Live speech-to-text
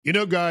You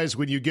know, guys,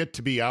 when you get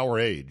to be our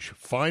age,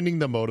 finding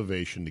the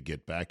motivation to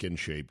get back in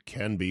shape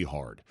can be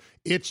hard.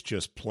 It's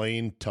just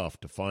plain tough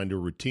to find a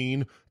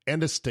routine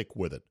and to stick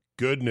with it.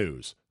 Good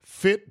news.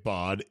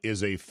 Fitbod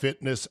is a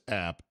fitness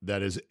app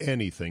that is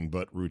anything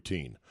but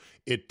routine.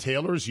 It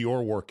tailors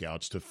your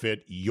workouts to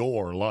fit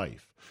your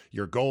life,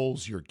 your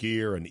goals, your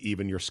gear, and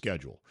even your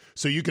schedule,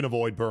 so you can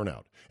avoid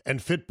burnout. And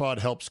Fitbod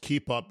helps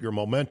keep up your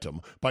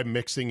momentum by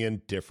mixing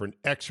in different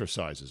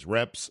exercises,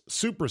 reps,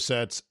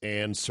 supersets,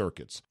 and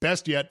circuits.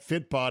 Best yet,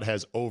 Fitbod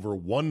has over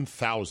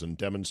 1,000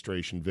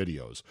 demonstration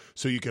videos,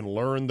 so you can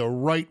learn the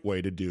right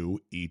way to do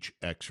each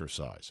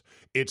exercise.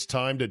 It's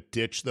time to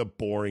ditch the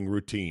boring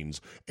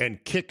routines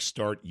and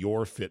kickstart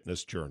your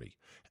fitness journey.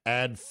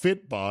 Add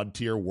Fitbod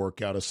to your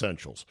workout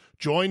essentials.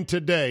 Join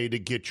today to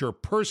get your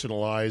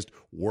personalized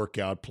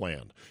workout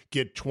plan.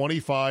 Get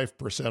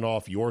 25%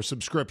 off your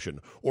subscription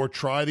or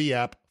try the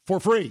app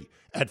for free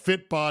at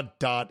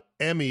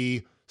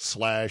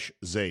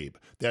fitbod.me/Zabe.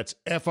 That's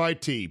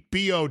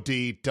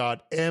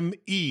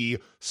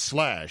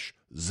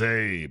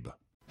fitbod.me/Zabe.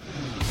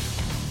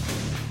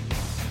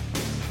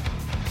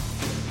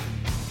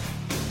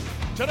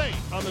 Today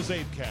on the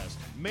Zabecast,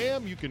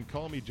 ma'am, you can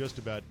call me just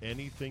about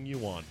anything you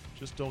want.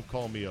 Just don't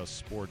call me a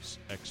sports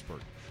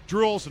expert.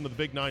 Drew Olson of the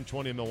Big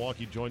 920 in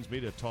Milwaukee joins me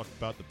to talk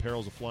about the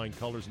perils of flying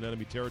colors in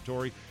enemy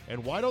territory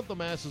and why don't the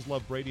masses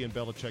love Brady and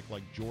Belichick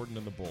like Jordan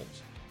and the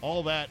Bulls.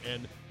 All that,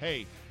 and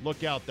hey,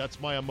 look out, that's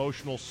my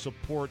emotional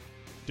support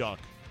duck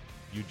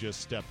you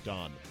just stepped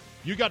on.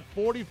 You got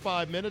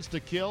 45 minutes to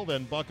kill,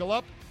 then buckle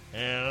up,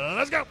 and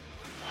let's go!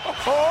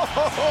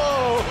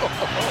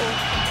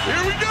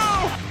 Here we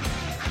go!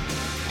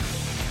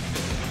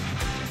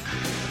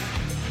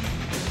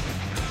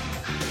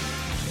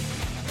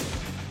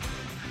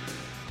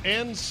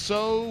 And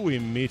so we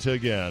meet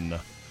again.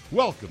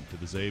 Welcome to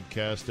the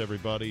Zabecast,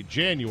 everybody.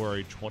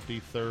 January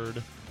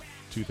 23rd,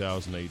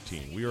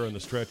 2018. We are in the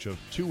stretch of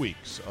 2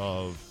 weeks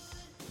of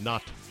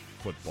not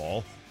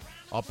football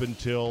up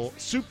until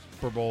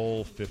Super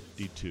Bowl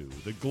 52.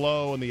 The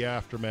glow and the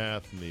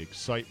aftermath and the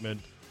excitement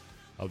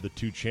of the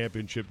two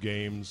championship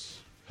games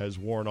has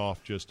worn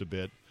off just a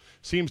bit.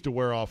 Seems to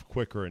wear off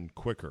quicker and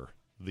quicker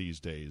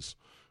these days,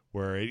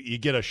 where you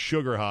get a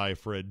sugar high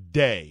for a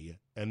day,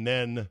 and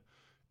then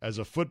as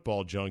a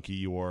football junkie,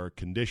 you are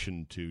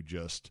conditioned to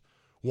just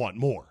want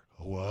more.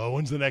 Well,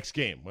 when's the next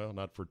game? Well,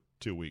 not for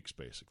 2 weeks,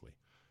 basically.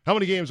 How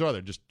many games are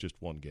there?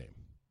 Just one game.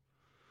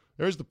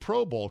 There's the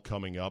Pro Bowl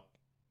coming up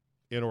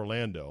in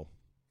Orlando.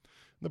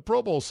 The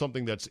Pro Bowl is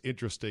something that's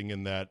interesting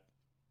in that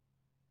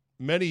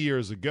many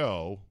years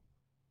ago,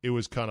 it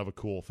was kind of a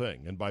cool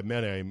thing. And by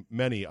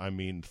many, I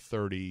mean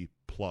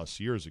 30-plus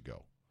years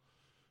ago.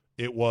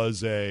 It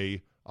was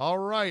all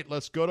right,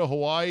 let's go to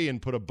Hawaii and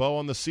put a bow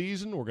on the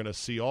season. We're going to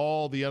see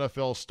all the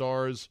NFL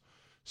stars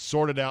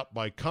sorted out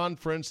by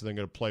conference, and they're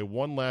going to play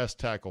one last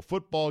tackle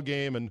football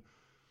game. And,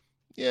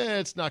 yeah,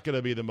 it's not going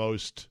to be the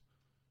most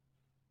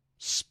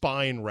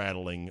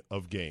spine-rattling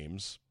of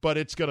games, but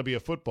it's going to be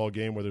a football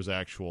game where there's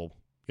actual,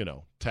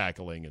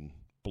 tackling and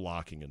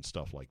blocking and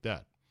stuff like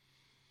that.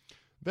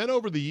 Then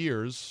over the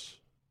years,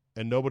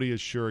 and nobody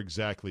is sure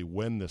exactly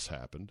when this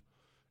happened,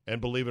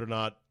 and believe it or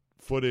not,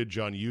 footage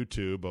on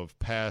YouTube of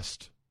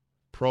past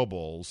Pro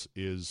Bowls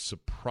is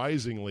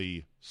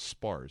surprisingly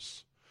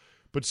sparse.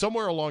 But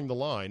somewhere along the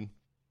line,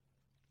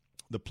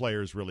 the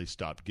players really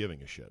stopped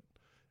giving a shit.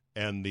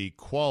 And the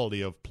quality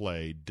of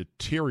play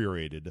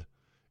deteriorated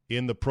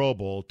in the Pro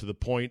Bowl to the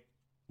point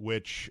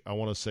which I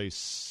want to say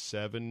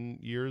 7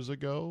 years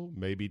ago,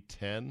 maybe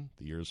 10.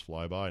 The years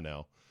fly by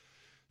now.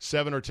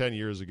 7 or 10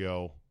 years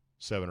ago,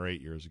 7 or 8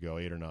 years ago,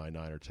 8 or 9,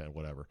 9 or 10,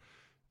 whatever.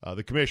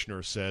 The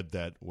commissioner said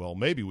that, well,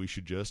 maybe we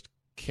should just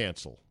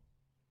cancel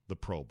the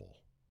Pro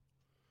Bowl.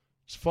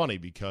 It's funny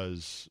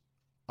because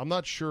I'm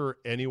not sure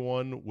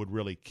anyone would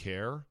really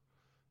care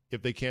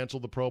if they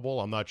canceled the Pro Bowl.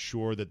 I'm not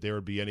sure that there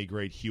would be any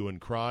great hue and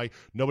cry.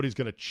 Nobody's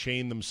going to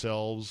chain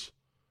themselves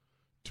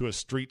to a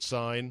street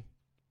sign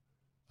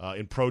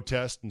in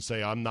protest and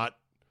say, I'm not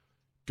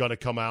going to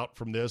come out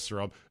from this,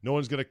 or no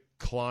one's going to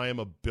climb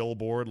a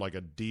billboard like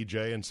a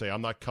DJ and say,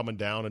 I'm not coming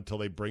down until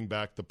they bring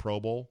back the Pro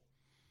Bowl.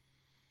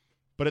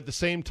 But at the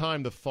same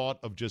time, the thought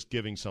of just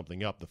giving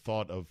something up, the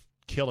thought of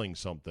killing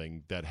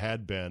something that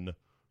had been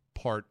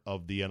part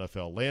of the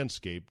NFL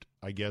landscape,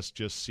 I guess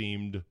just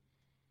seemed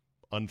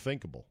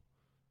unthinkable.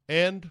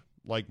 And,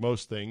 like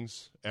most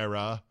things,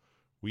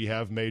 we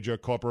have major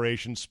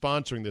corporations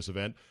sponsoring this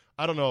event.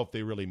 I don't know if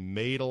they really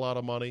made a lot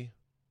of money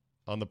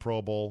on the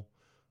Pro Bowl.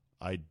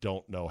 I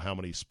don't know how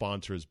many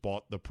sponsors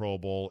bought the Pro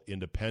Bowl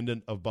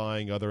independent of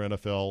buying other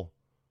NFL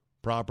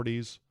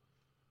properties.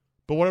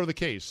 But whatever the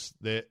case,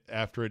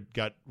 after it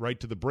got right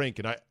to the brink,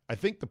 and I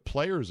think the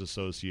Players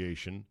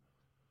Association,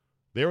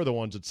 they were the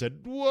ones that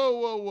said,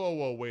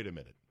 whoa, wait a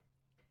minute.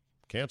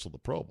 Cancel the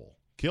Pro Bowl.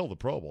 Kill the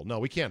Pro Bowl. No,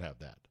 we can't have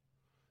that.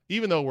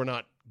 Even though we're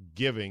not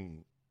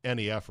giving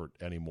any effort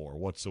anymore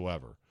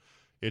whatsoever.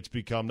 It's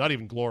become not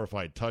even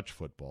glorified touch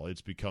football.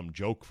 It's become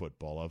joke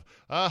football of,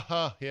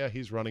 yeah,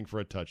 he's running for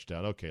a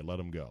touchdown. Okay, let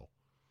him go.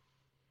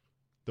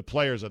 the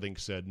players, I think,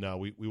 said, no,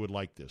 we would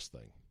like this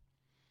thing.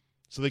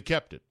 So they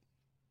kept it.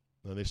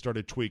 And they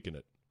started tweaking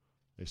it.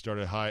 They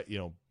started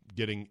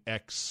getting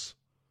ex-players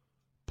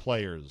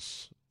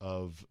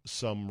of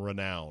some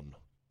renown,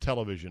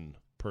 television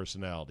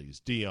personalities,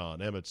 Dion,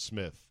 Emmitt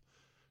Smith,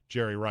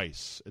 Jerry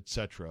Rice,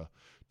 etc.,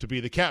 to be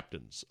the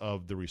captains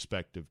of the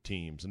respective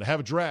teams and to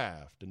have a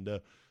draft and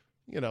to,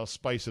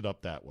 spice it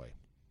up that way.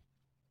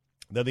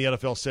 Then the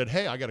NFL said,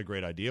 hey, I got a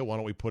great idea. Why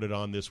don't we put it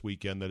on this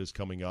weekend that is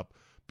coming up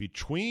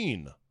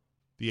between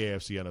the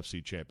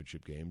AFC-NFC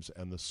championship games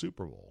and the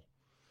Super Bowl?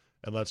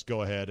 And let's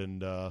go ahead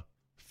and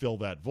fill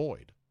that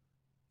void.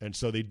 And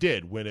so they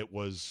did when it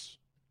was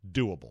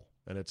doable.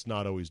 And it's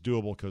not always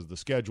doable because the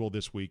schedule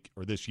this week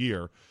or this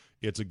year,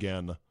 it's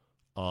again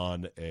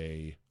on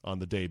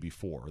the day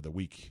before, the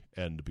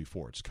weekend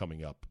before. It's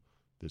coming up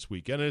this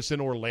weekend. And it's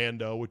in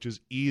Orlando, which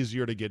is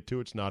easier to get to.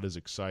 It's not as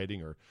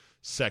exciting or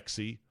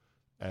sexy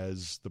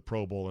as the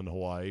Pro Bowl in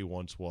Hawaii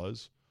once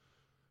was.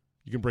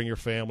 You can bring your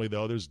family,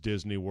 though. There's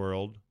Disney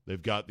World.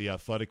 They've got the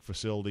athletic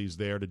facilities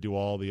there to do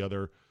all the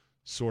other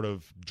sort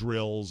of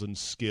drills and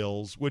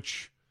skills,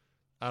 which,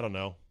 I don't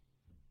know,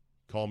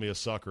 call me a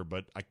sucker,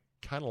 but I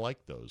kind of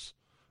like those.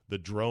 The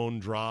drone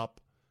drop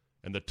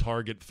and the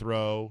target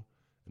throw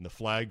and the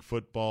flag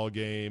football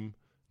game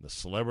and the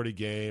celebrity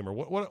game, or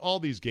what all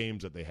these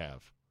games that they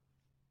have.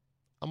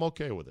 I'm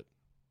okay with it.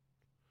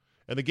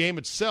 And the game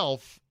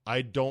itself,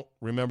 I don't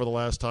remember the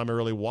last time I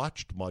really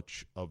watched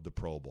much of the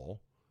Pro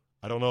Bowl.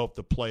 I don't know if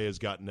the play has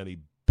gotten any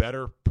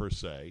better per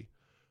se.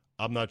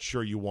 I'm not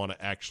sure you want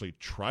to actually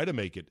try to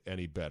make it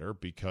any better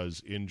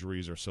because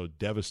injuries are so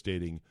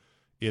devastating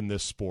in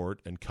this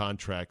sport and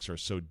contracts are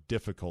so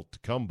difficult to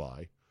come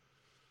by.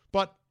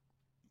 But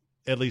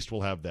at least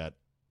we'll have that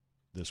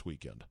this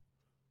weekend.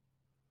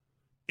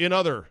 In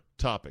other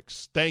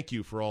topics, thank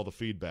you for all the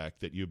feedback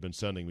that you've been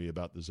sending me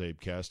about the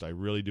Zabecast. I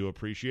really do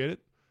appreciate it,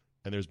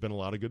 and there's been a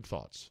lot of good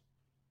thoughts.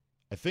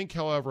 I think,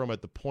 however, I'm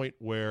at the point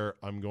where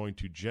I'm going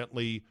to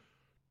gently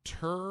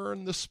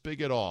turn the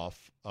spigot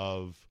off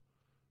of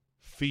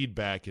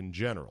feedback in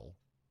general,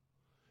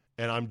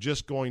 and I'm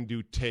just going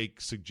to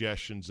take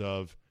suggestions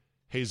of,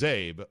 hey,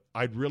 Zabe,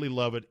 I'd really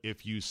love it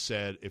if you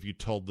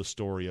told the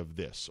story of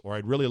this, or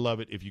I'd really love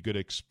it if you could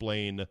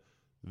explain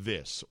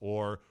this,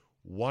 or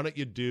why don't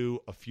you do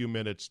a few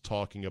minutes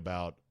talking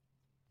about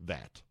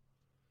that?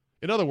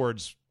 In other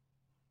words,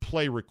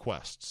 play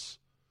requests,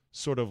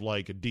 sort of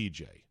like a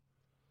DJ.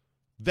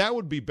 That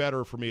would be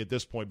better for me at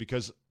this point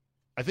because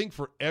I think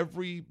for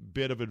every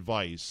bit of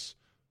advice,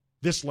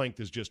 this length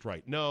is just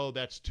right. No,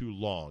 that's too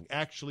long.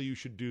 Actually, you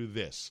should do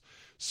this.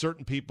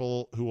 Certain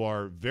people who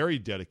are very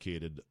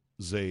dedicated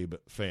Zabe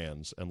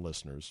fans and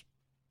listeners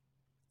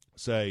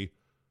say,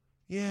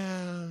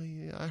 yeah,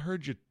 I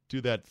heard you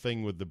do that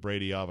thing with the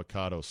Brady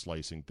avocado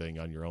slicing thing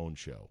on your own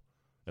show.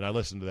 And I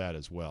listened to that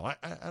as well.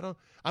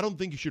 I don't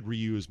think you should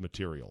reuse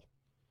material.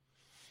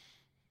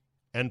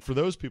 And for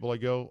those people, I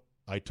go,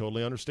 I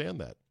totally understand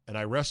that. And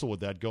I wrestle with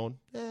that going,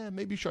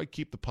 maybe should I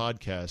keep the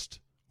podcast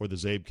or the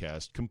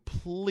Zabecast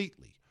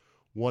completely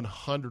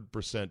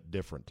 100%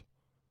 different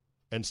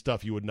and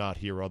stuff you would not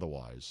hear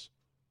otherwise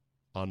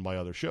on my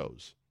other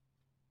shows?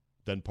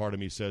 Then part of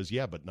me says,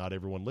 yeah, but not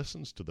everyone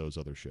listens to those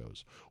other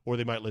shows. Or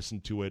they might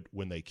listen to it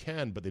when they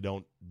can, but they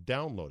don't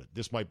download it.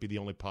 This might be the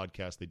only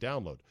podcast they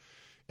download.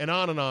 And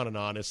on and on and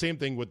on. And same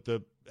thing with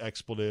the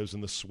expletives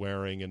and the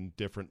swearing and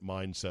different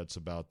mindsets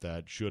about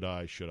that. Should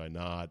I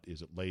not?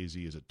 Is it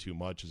lazy? Is it too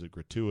much? Is it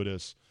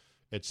gratuitous?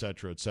 Et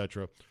cetera, et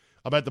cetera.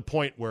 I'm at the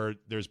point where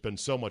there's been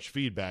so much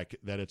feedback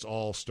that it's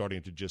all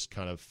starting to just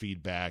kind of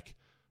feedback.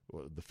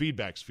 The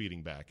feedback's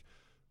feeding back.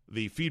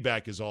 The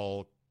feedback is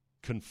all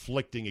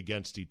conflicting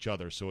against each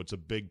other, so it's a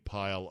big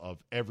pile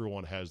of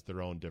everyone has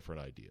their own different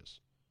ideas.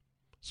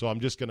 So I'm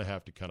just going to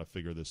have to kind of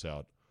figure this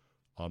out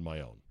on my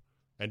own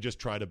and just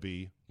try to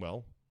be,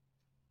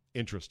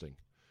 interesting,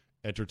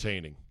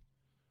 entertaining,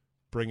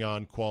 bring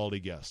on quality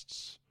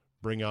guests,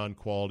 bring on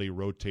quality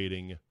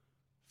rotating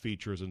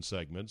features and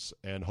segments,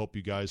 and hope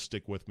you guys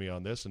stick with me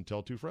on this and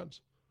tell two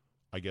friends.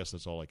 I guess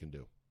that's all I can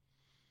do.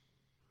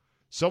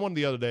 Someone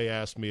the other day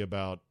asked me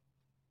about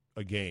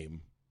a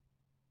game,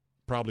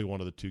 probably one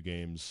of the two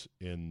games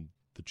in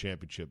the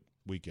championship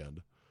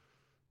weekend,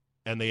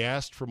 and they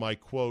asked for my,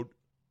 quote,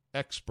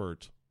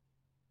 expert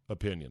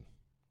opinion.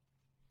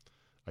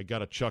 I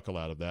got a chuckle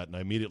out of that, and I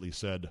immediately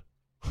said,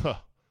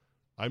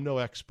 I'm no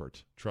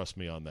expert, trust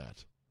me on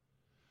that.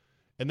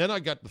 And then I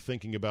got to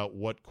thinking about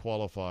what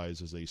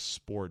qualifies as a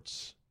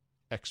sports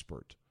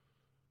expert.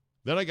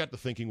 Then I got to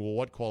thinking, well,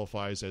 what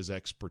qualifies as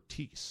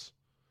expertise?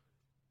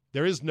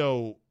 There is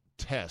no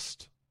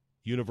test,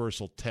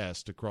 universal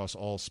test across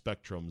all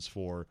spectrums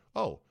for,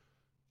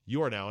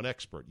 you are now an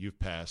expert. You've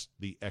passed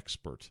the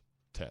expert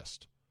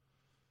test.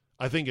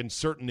 I think in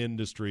certain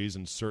industries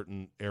and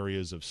certain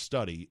areas of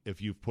study,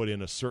 if you've put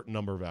in a certain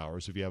number of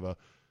hours, if you have a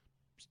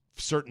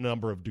certain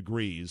number of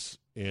degrees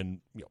in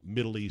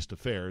Middle East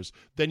affairs,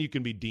 then you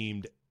can be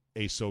deemed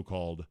a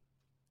so-called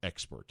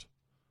expert.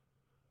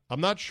 I'm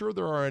not sure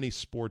there are any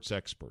sports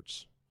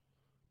experts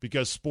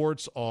because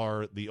sports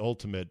are the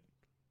ultimate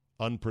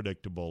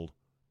unpredictable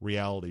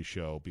reality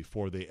show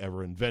before they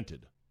ever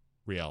invented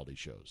reality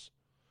shows.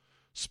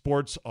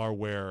 Sports are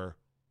where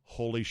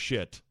holy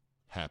shit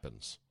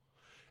happens.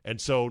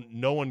 And so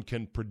no one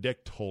can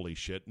predict holy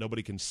shit.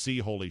 Nobody can see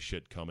holy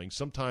shit coming.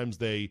 Sometimes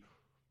they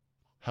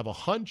have a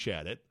hunch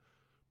at it,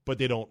 but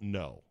they don't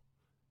know.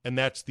 And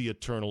that's the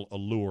eternal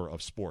allure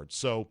of sports.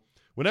 So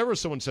whenever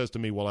someone says to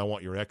me, well, I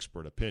want your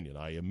expert opinion,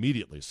 I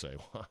immediately say,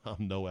 well,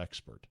 I'm no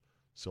expert.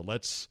 So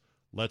let's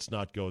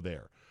not go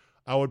there.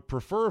 I would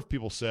prefer if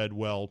people said,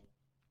 well,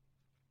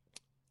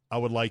 I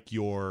would like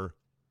your,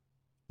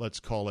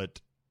 let's call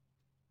it,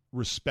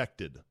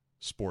 respected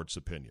sports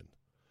opinion.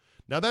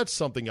 Now, that's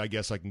something I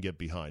guess I can get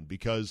behind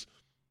because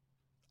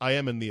I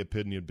am in the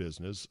opinion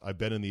business. I've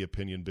been in the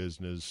opinion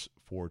business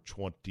for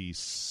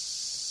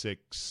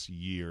 26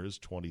 years,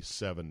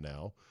 27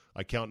 now.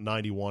 I count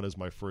 91 as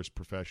my first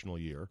professional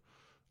year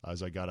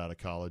as I got out of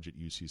college at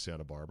UC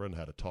Santa Barbara and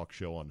had a talk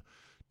show on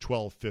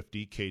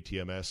 1250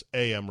 KTMS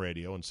AM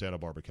radio in Santa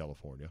Barbara,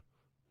 California.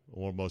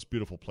 One of the most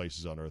beautiful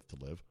places on earth to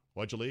live.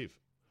 Why'd you leave?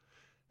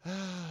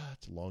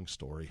 It's a long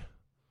story.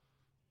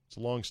 It's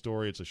a long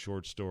story. It's a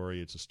short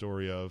story. It's a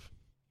story of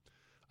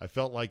I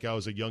felt like I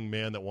was a young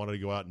man that wanted to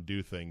go out and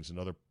do things in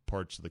other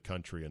parts of the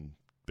country and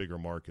bigger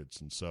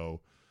markets. And so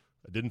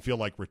I didn't feel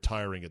like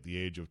retiring at the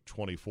age of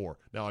 24.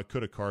 Now, I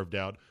could have carved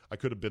out. I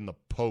could have been the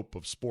Pope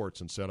of sports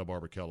in Santa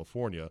Barbara,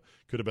 California.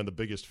 Could have been the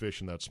biggest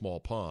fish in that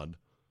small pond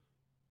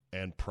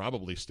and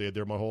probably stayed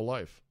there my whole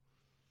life.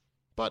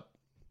 But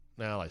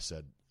now I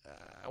said,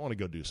 I want to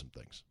go do some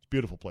things. It's a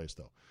beautiful place,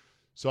 though.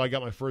 So I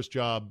got my first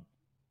job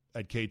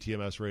at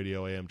KTMS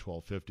Radio AM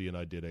 1250, and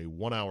I did a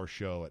 1-hour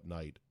show at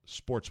night,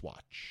 Sports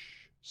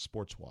Watch.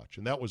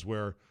 And that was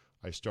where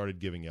I started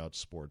giving out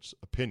sports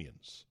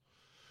opinions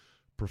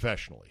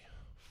professionally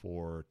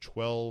for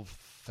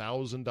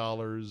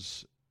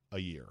 $12,000 a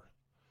year.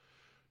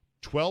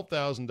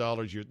 $12,000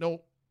 a year.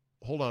 No,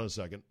 hold on a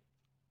second.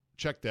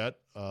 Check that.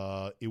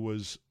 It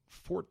was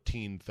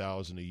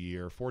 $14,000 a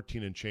year,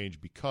 14 and change,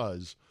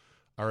 because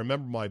I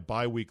remember my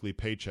biweekly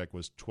paycheck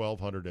was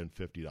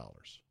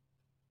 $1,250.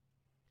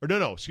 Or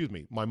no, excuse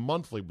me. My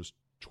monthly was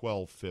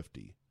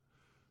 $1,250,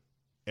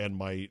 and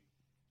my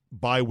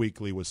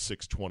biweekly was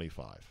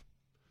 $625.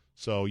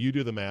 So you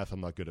do the math.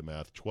 I'm not good at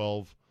math.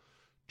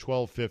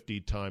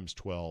 $1,250 times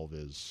 12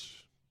 is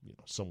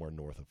somewhere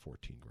north of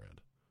 $14,000.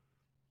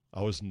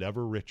 I was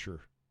never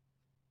richer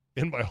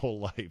in my whole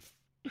life.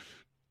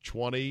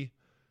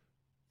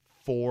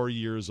 24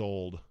 years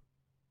old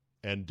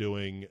and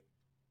doing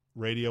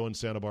radio in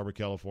Santa Barbara,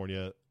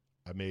 California.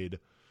 I made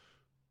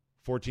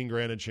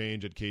 $14,000 and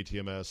change at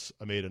KTMS.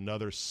 I made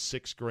another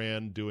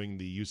 $6,000 doing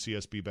the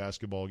UCSB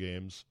basketball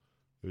games.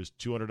 It was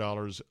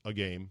 $200 a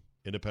game,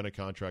 independent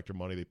contractor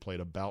money. They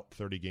played about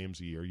 30 games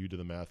a year. You do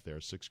the math there,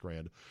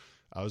 $6,000.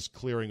 I was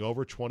clearing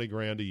over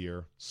 $20,000 a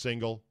year,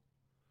 single,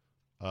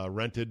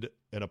 rented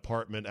an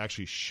apartment,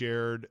 actually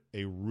shared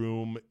a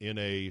room in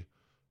a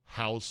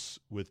house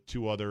with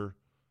two other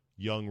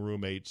young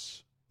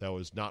roommates that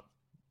was not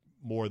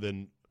more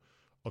than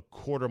a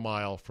quarter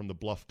mile from the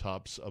bluff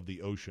tops of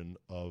the ocean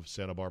of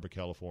Santa Barbara,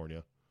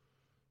 California.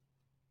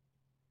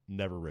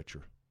 Never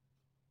richer.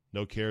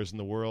 No cares in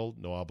the world,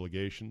 no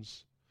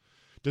obligations.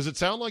 Does it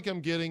sound like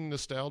I'm getting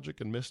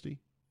nostalgic and misty?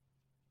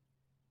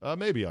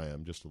 Maybe I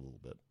am, just a little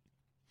bit.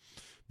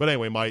 But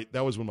anyway,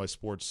 that was when my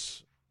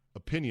sports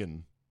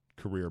opinion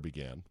career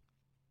began.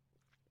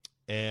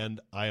 And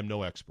I am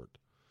no expert.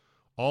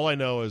 All I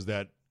know is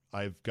that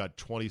I've got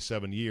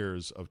 27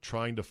 years of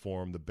trying to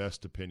form the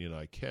best opinion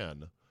I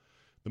can,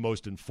 the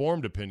most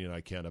informed opinion I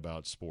can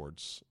about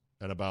sports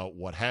and about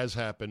what has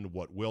happened,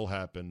 what will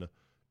happen,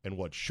 and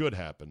what should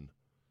happen.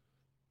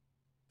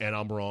 And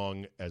I'm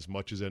wrong as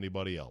much as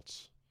anybody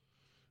else.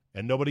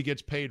 And nobody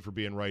gets paid for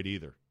being right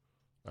either.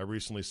 I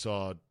recently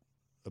saw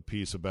a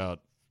piece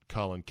about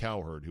Colin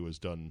Cowherd, who has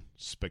done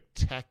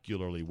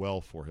spectacularly well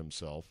for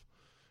himself,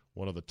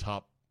 one of the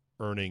top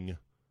earning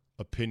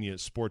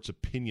sports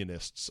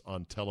opinionists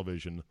on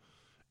television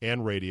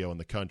and radio in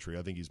the country.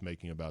 I think he's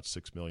making about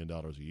 $6 million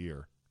a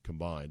year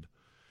combined.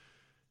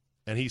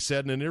 And he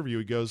said in an interview,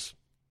 he goes,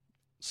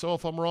 so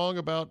if I'm wrong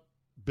about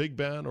Big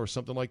Ben or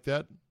something like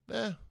that,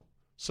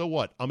 so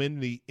what? I'm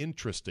in the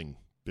interesting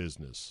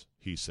business,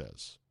 he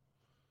says.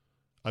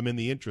 I'm in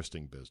the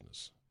interesting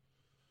business.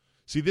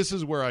 See, this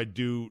is where I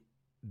do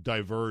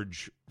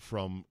diverge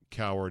from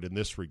Cowherd in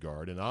this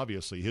regard, and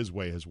obviously his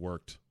way has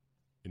worked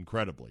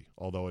incredibly,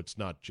 although it's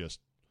not just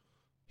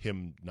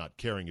him not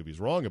caring if he's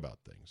wrong about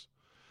things.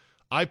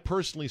 I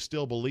personally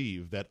still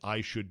believe that I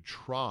should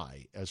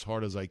try as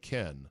hard as I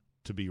can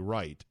to be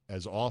right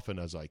as often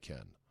as I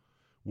can,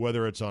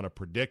 whether it's on a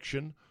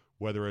prediction,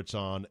 whether it's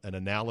on an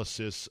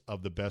analysis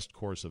of the best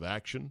course of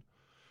action.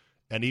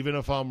 And even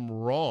if I'm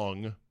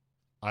wrong,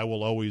 I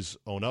will always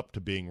own up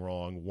to being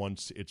wrong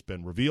once it's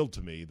been revealed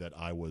to me that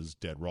I was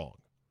dead wrong.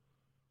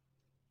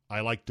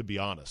 I like to be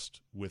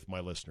honest with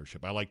my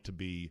listenership. I like to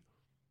be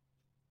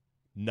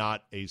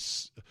not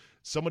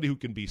somebody who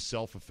can be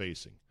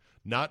self-effacing.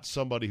 not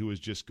somebody who is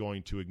just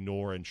going to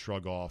ignore and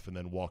shrug off and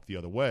then walk the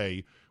other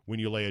way when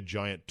you lay a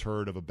giant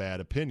turd of a bad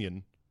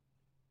opinion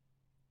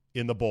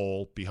in the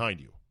bowl behind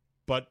you.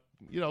 But,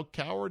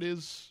 Cowherd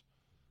he's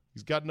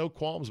got no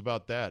qualms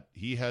about that.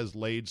 He has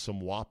laid some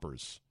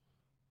whoppers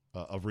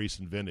of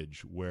recent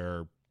vintage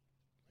where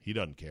he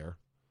doesn't care.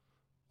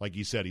 Like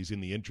you said, he's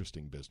in the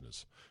interesting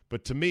business.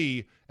 But to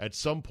me, at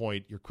some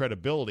point, your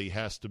credibility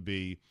has to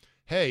be,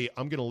 hey,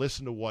 I'm going to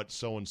listen to what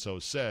so-and-so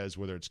says,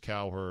 whether it's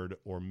Cowherd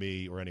or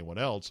me or anyone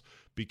else,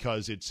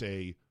 because it's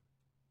a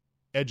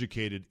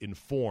educated,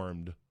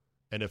 informed,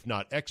 and if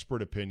not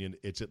expert opinion,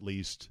 it's at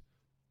least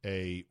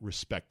a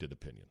respected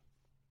opinion.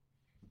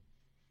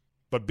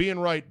 But being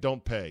right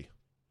don't pay.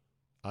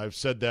 I've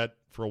said that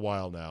for a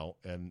while now,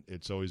 and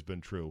it's always been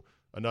true.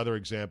 Another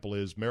example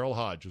is Merrill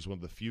Hodge was one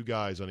of the few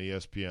guys on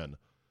ESPN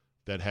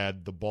that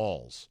had the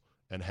balls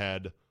and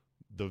had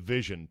the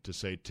vision to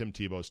say Tim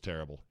Tebow's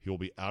terrible. He will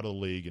be out of the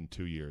league in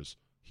 2 years.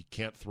 He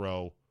can't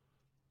throw.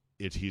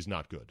 He's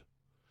not good.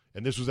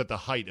 And this was at the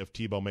height of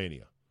Tebow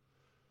mania.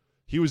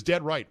 He was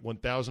dead right,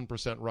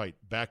 1,000% right,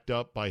 backed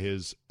up by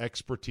his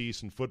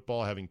expertise in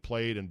football, having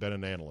played and been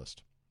an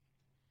analyst.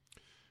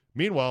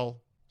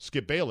 Meanwhile,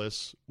 Skip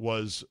Bayless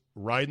was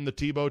riding the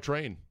Tebow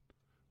train,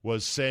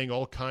 was saying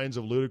all kinds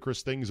of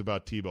ludicrous things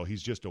about Tebow.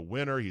 He's just a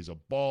winner. He's a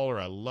baller.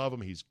 I love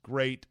him. He's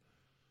great.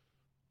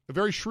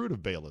 Very shrewd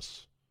of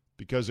Bayless,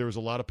 because there was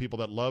a lot of people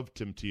that loved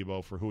Tim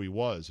Tebow for who he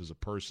was as a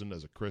person,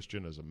 as a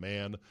Christian, as a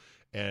man,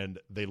 and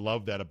they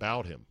loved that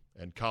about him,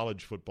 and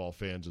college football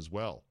fans as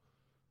well.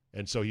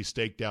 And so he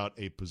staked out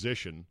a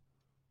position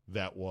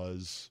that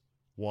was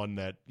one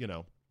that,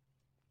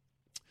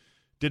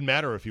 didn't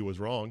matter if he was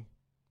wrong.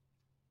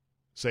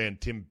 Saying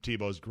Tim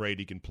Tebow's great,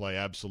 he can play,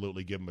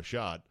 absolutely, give him a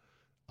shot.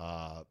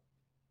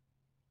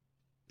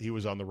 He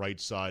was on the right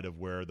side of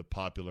where the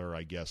popular,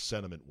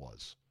 sentiment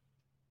was.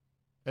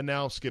 And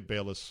now Skip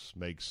Bayless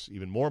makes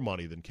even more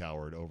money than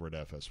Cowherd over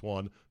at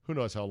FS1. Who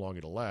knows how long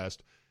it'll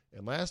last.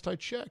 And last I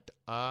checked,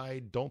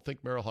 I don't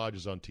think Merrill Hodge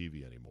is on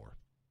TV anymore.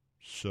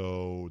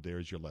 So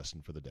there's your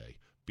lesson for the day.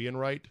 Being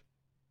right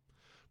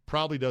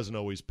probably doesn't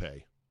always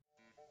pay.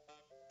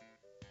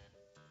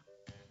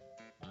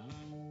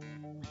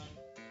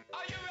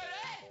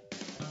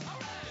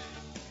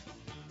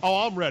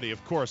 Oh, I'm ready.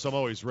 Of course, I'm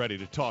always ready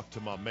to talk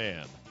to my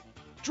man,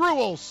 Drew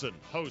Olson,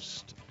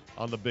 host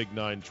on the Big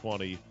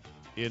 920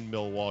 in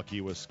Milwaukee,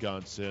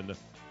 Wisconsin.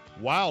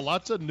 Wow,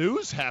 lots of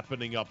news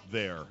happening up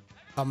there.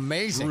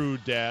 Amazing. Drew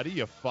Daddy,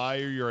 you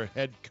fire your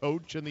head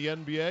coach in the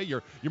NBA.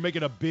 You're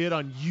making a bid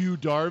on Yu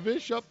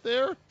Darvish up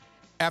there?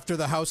 After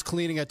the house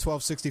cleaning at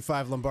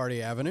 1265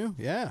 Lombardi Avenue,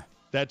 yeah.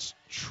 That's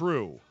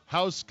true.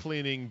 House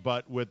cleaning,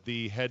 but with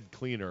the head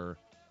cleaner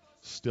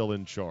still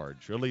in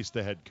charge, or at least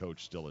the head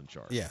coach still in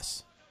charge.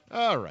 Yes.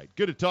 All right.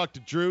 Good to talk to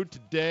Drew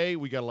today.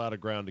 We got a lot of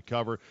ground to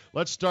cover.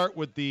 Let's start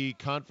with the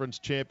conference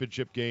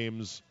championship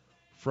games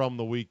from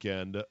the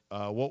weekend.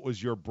 What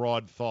was your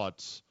broad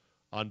thoughts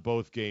on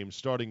both games,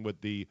 starting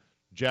with the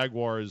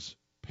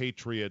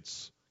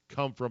Jaguars-Patriots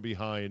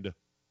come-from-behind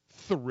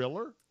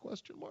thriller, ?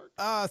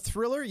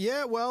 Thriller,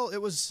 yeah, well,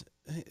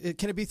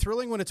 can it be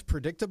thrilling when it's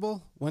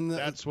predictable?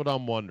 That's what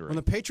I'm wondering. When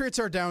the Patriots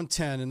are down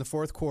 10 in the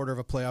fourth quarter of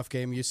a playoff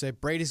game, you say,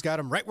 Brady's got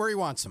him right where he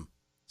wants him.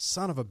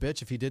 Son of a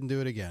bitch if he didn't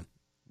do it again.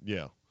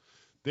 Yeah.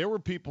 There were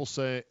people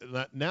saying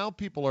that now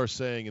people are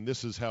saying, and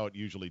this is how it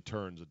usually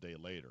turns a day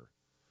later,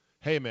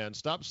 hey, man,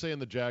 stop saying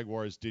the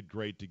Jaguars did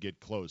great to get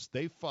close.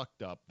 They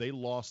fucked up. They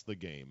lost the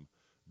game.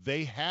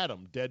 They had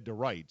them dead to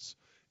rights,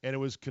 and it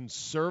was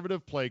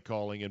conservative play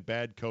calling and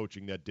bad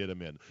coaching that did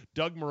them in.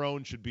 Doug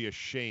Marrone should be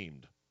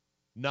ashamed,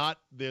 not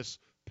this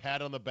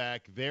pat on the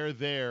back. They're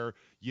there.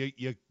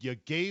 You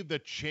gave the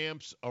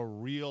champs a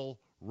real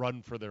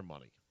run for their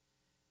money.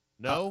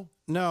 No?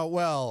 No,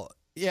 well,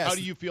 yes. How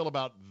do you feel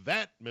about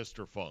that,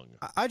 Mr. Fung?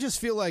 I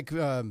just feel like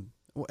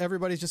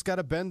everybody's just got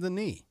to bend the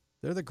knee.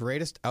 They're the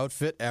greatest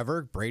outfit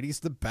ever. Brady's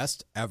the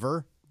best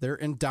ever. They're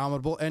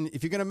indomitable. And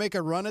if you're going to make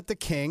a run at the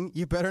king,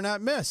 you better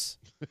not miss.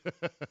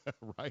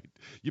 Right.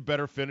 You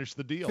better finish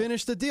the deal.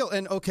 Finish the deal.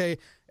 And, okay,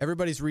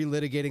 everybody's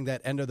relitigating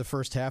that end of the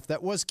first half.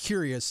 That was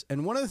curious.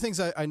 And one of the things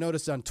I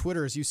noticed on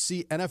Twitter is you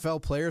see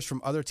NFL players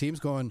from other teams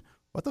going,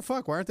 what the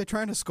fuck? Why aren't they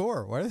trying to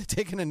score? Why are they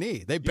taking a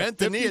knee? They bent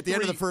the knee at the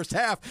end of the first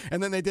half,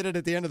 and then they did it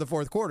at the end of the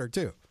fourth quarter,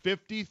 too.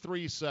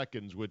 53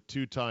 seconds with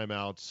 2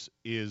 timeouts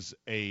is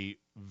a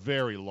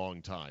very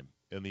long time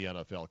in the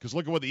NFL. Because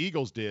look at what the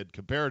Eagles did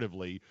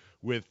comparatively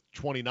with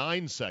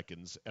 29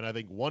 seconds and I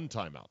think 1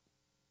 timeout.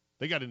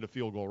 They got into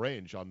field goal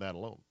range on that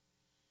alone.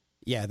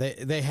 Yeah,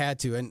 they had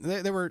to, and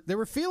they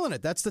were feeling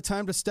it. That's the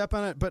time to step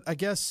on it. But I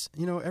guess,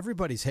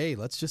 everybody's, hey,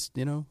 let's just,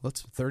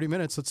 let's 30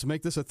 minutes. Let's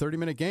make this a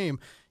 30-minute game.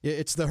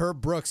 It's the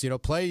Herb Brooks,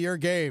 play your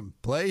game.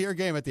 Play your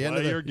game at the end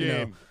of the your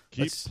game.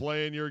 Keep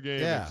playing your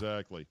game, yeah.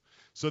 Exactly.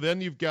 So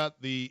then you've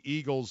got the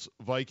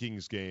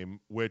Eagles-Vikings game,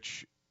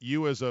 which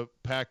you as a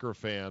Packer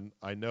fan,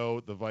 I know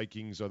the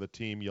Vikings are the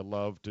team you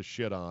love to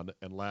shit on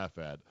and laugh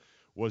at.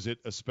 Was it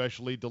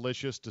especially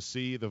delicious to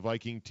see the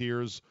Viking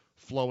tears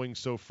flowing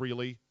so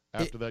freely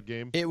after that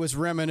game? It was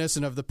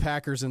reminiscent of the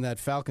Packers in that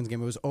Falcons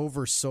game. It was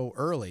over so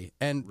early.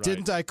 And Right.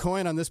 didn't I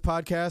coin on this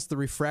podcast the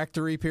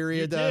refractory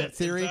period You did.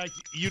 theory? In fact,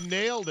 you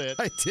nailed it.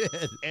 I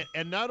did.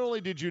 And not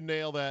only did you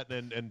nail that,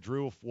 and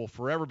Drew will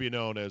forever be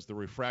known as the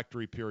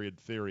refractory period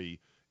theory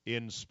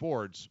in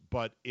sports,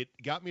 but it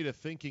got me to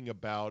thinking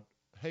about,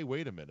 hey,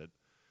 wait a minute.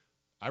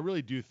 I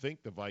really do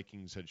think the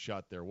Vikings had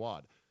shot their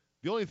wad.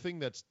 The only thing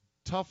that's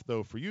tough,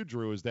 though, for you,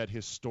 Drew, is that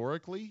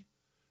historically,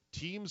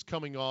 teams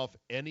coming off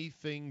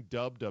anything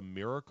dubbed a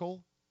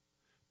miracle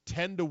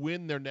tend to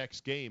win their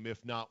next game,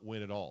 if not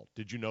win at all.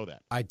 Did you know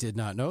that? I did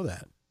not know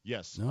that.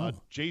 Yes. No.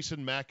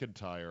 Jason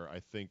McIntyre, I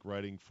think,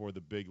 writing for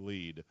The Big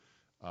Lead,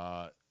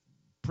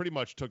 pretty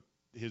much took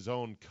his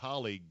own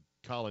colleague,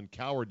 Colin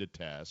Cowherd, to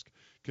task,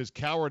 because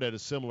Cowherd had a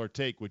similar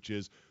take, which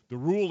is the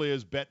rule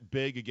is bet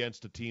big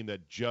against a team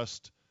that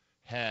just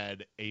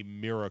had a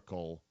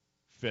miracle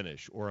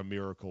finish or a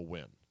miracle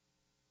win.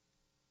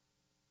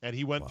 And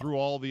he went through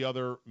all the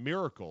other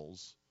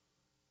miracles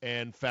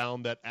and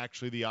found that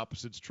actually the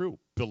opposite's true,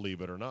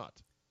 believe it or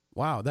not.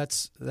 Wow,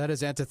 that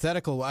is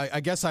antithetical. I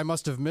guess I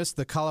must have missed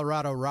the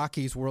Colorado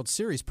Rockies World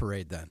Series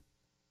parade then.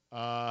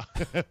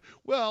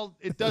 Well,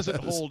 it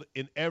doesn't hold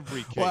in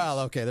every case. Well,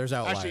 okay, there's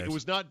outliers. Actually,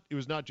 it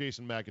was not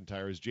Jason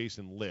McIntyre, it was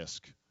Jason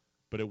Lisk,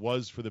 but it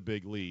was for The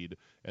Big Lead.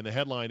 And the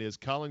headline is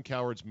Colin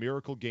Cowherd's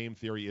miracle game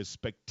theory is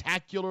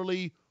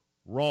spectacularly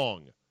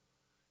wrong.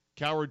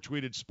 Cowherd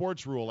tweeted,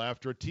 sports rule,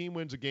 after a team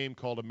wins a game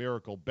called a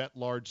miracle, bet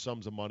large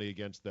sums of money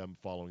against them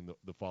following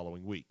the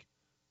following week.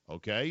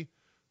 Okay?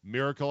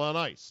 Miracle on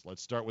ice.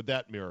 Let's start with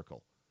that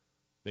miracle.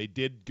 They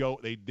did go.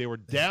 They were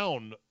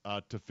down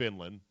to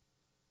Finland,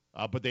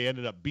 but they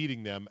ended up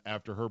beating them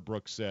after Herb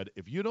Brooks said,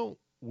 if you don't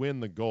win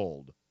the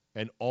gold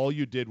and all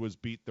you did was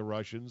beat the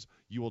Russians,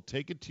 you will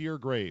take it to your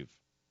grave.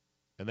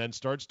 And then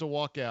starts to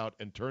walk out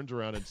and turns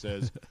around and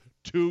says,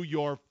 to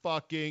your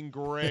fucking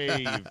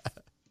grave.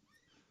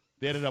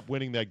 They ended up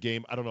winning that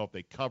game. I don't know if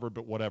they covered,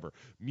 but whatever.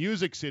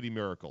 Music City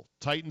Miracle.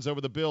 Titans over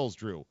the Bills,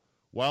 Drew.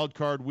 Wild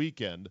card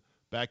weekend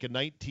back in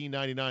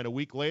 1999. A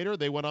week later,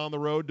 they went on the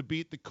road to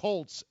beat the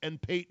Colts and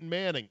Peyton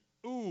Manning.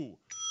 Ooh,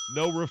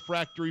 no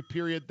refractory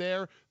period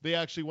there. They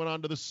actually went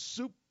on to the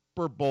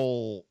Super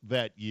Bowl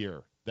that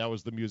year. That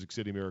was the Music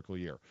City Miracle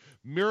year.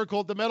 Miracle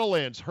at the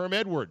Meadowlands. Herm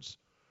Edwards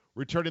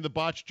returning the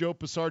botched Joe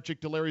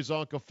Pisarcik to Larry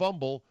Zonka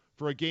fumble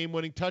for a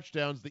game-winning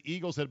touchdowns. The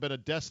Eagles had been a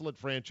desolate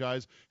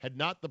franchise, had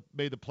not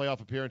made the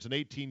playoff appearance in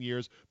 18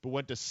 years, but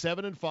went to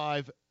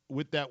 7-5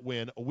 with that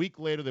win. A week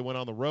later, they went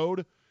on the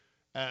road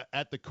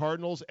at the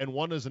Cardinals and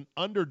won as an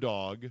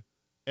underdog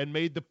and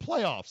made the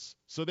playoffs.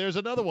 So there's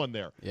another one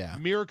there. Yeah.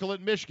 Miracle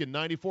at Michigan,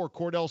 94,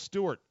 Cordell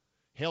Stewart.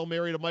 Hail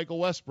Mary to Michael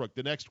Westbrook.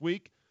 The next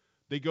week,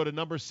 they go to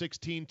number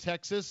 16,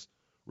 Texas.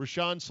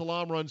 Rashaan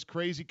Salam runs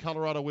crazy.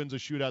 Colorado wins a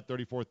shootout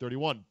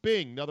 34-31.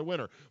 Bing, another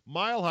winner.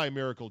 Mile High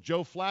Miracle.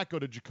 Joe Flacco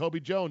to Jacoby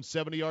Jones,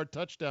 70-yard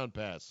touchdown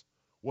pass.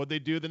 What'd they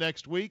do the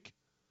next week?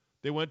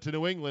 They went to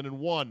New England and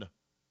won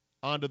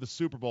onto the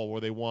Super Bowl where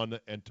they won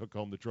and took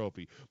home the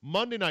trophy.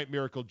 Monday Night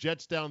Miracle.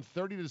 Jets down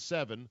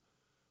 30-7.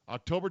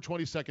 October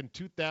 22nd,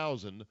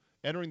 2000.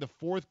 Entering the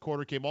fourth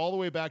quarter, came all the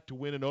way back to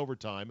win in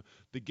overtime.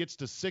 That gets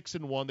to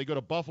 6-1. They go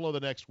to Buffalo the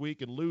next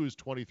week and lose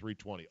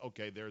 23-20.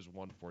 Okay, there's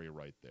one for you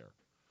right there.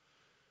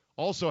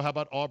 Also, how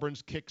about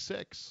Auburn's kick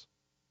six?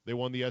 They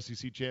won the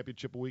SEC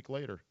championship a week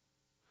later.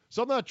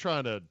 So I'm not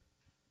trying to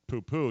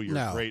poo-poo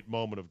your great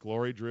moment of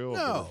glory, Drew, of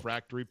the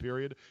refractory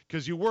period,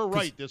 because you were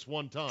right this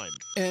one time.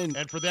 And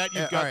for that,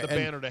 you've got the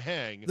banner to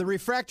hang. The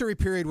refractory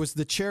period was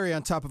the cherry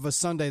on top of a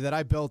sundae that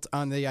I built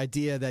on the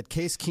idea that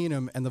Case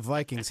Keenum and the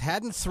Vikings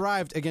hadn't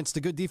thrived against a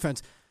good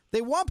defense.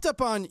 They whomped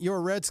up on your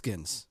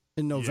Redskins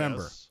in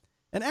November. Yes.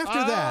 And after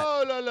that...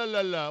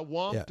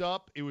 Whomped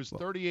up. It was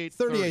 38-30.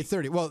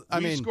 38-30. Well,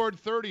 we scored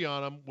 30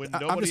 on them when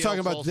nobody I'm just talking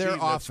else about all their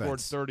season offense.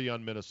 scored 30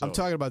 on Minnesota. I'm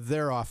talking about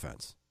their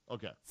offense.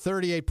 Okay.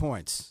 38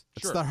 points.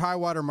 That's Sure. the high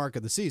water mark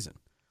of the season.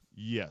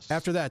 Yes.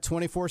 After that,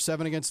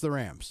 24-7 against the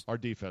Rams. Our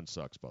defense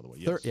sucks, by the way.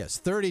 Yes.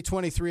 Yes,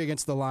 30-23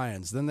 against the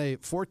Lions. Then they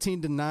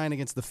 14-9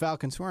 against the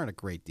Falcons, who aren't a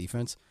great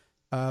defense.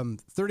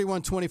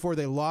 31-24,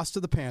 they lost to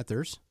the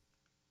Panthers.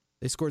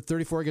 They scored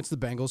 34 against the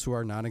Bengals, who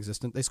are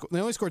non-existent. They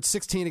only scored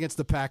 16 against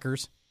the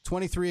Packers,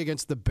 23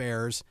 against the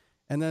Bears,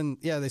 and then,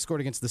 they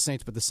scored against the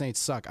Saints, but the Saints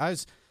suck.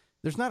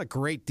 There's not a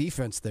great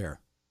defense there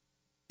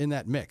in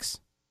that mix.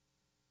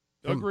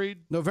 Agreed.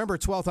 November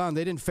 12th on,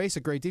 they didn't face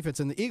a great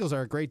defense, and the Eagles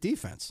are a great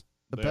defense,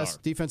 the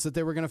best defense that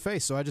they were going to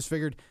face. So I just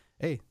figured,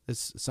 hey,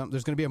 there's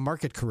going to be a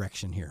market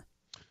correction here.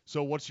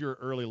 So what's your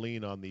early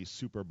lean on the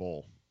Super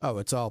Bowl? Oh,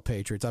 it's all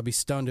Patriots. I'll be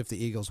stunned if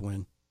the Eagles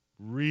win.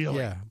 Really?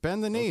 Yeah,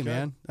 bend the knee,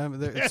 man.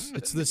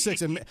 It's the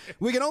six. And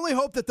we can only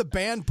hope that the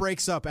band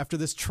breaks up after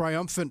this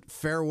triumphant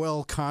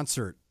farewell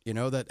concert. You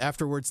know, that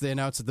afterwards they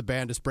announce that the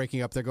band is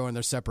breaking up. They're going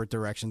their separate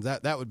directions.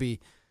 That would be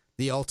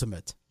the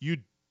ultimate. You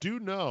do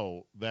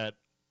know that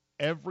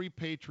every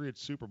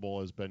Patriots Super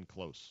Bowl has been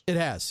close. It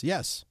has,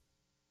 yes.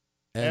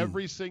 And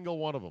every single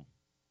one of them.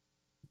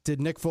 Did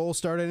Nick Foles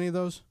start any of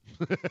those?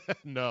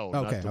 No, Okay,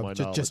 not to my I'm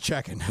knowledge. just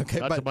checking. Okay,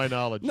 Not but to my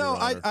knowledge, no,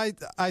 Your Honor.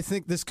 I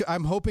think this.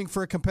 I'm hoping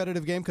for a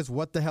competitive game because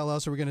what the hell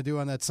else are we going to do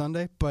on that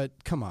Sunday?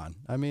 But come on,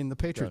 I mean, the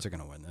Patriots are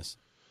going to win this.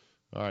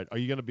 All right. Are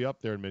you going to be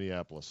up there in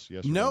Minneapolis?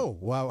 Yes. Or No.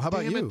 Wow. How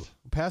about Damn you? it.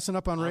 Passing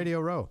up on Radio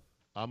Row.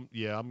 I'm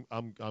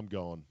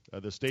going.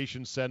 The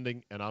station's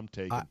sending, and I'm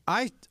taking.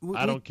 I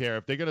don't care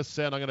if they're going to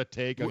send. I'm going to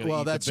take. I'm going to eat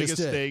the that's just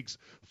biggest it. steaks,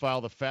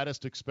 file the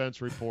fattest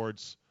expense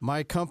reports.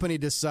 My company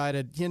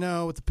decided,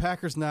 with the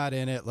Packers not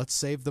in it, let's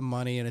save the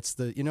money, and it's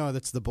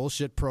that's the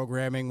bullshit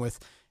programming with,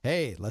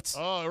 hey, let's.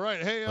 Oh,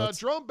 right. Hey,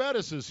 Jerome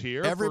Bettis is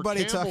here.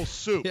 Everybody for Campbell's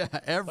soup. Yeah,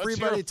 everybody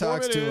Let's hear a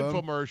talks to 4-minute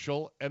him.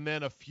 infomercial, and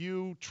then a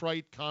few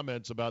trite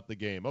comments about the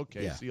game.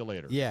 Okay, Yeah. see you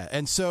later. Yeah,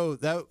 and so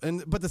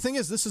but the thing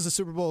is, this is a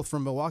Super Bowl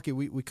from Milwaukee.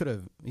 We could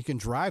have. You can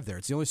drive there.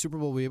 It's the only Super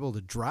Bowl we're able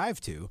to drive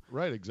to.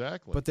 Right,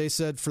 exactly. But they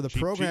said for the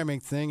programming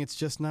thing, it's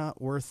just not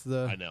worth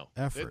the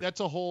effort. That's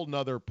a whole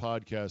nother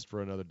podcast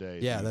for another day.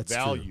 Yeah, The that's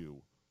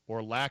value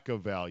or lack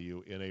of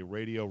value in a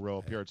Radio Row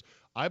appearance.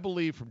 I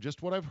believe, from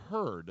just what I've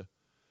heard,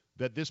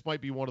 that this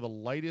might be one of the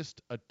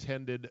lightest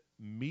attended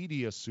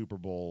media Super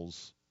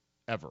Bowls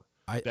ever.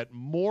 That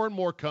more and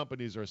more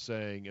companies are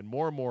saying, and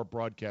more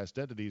broadcast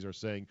entities are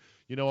saying,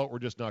 you know what, we're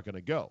just not going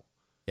to go.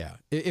 Yeah.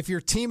 If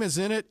your team is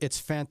in it, it's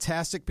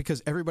fantastic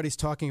because everybody's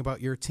talking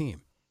about your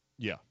team.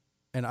 Yeah.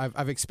 And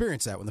I've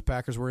experienced that when the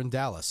Packers were in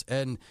Dallas.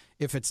 And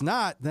if it's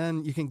not,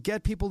 then you can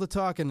get people to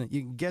talk and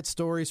you can get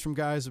stories from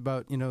guys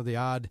about, the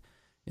odd,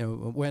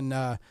 when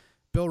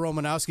Bill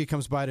Romanowski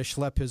comes by to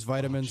schlep his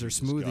vitamins or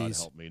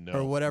smoothies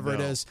or whatever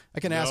it is. I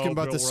can ask him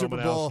about Bill the Super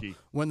Bowl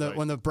Romanowski.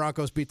 when the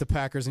Broncos beat the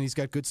Packers, and he's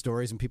got good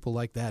stories and people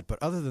like that. But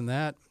other than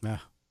that,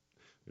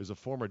 There's a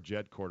former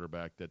Jet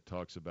quarterback that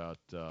talks about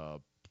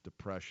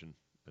depression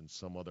and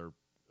some other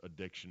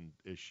addiction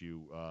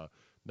issue.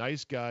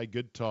 Nice guy,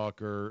 good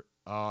talker.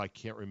 I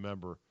can't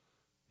remember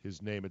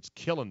his name. It's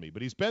killing me.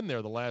 But he's been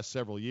there the last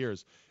several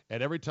years.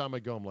 And every time I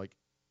go, I'm like,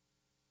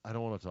 I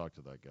don't want to talk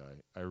to that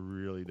guy. I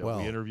really don't. Well,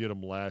 we interviewed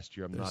him last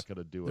year. I'm not going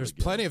to do it There's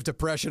again. plenty of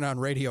depression on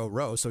Radio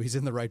Row, so he's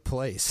in the right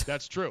place.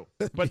 That's true.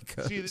 But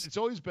see, it's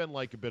always been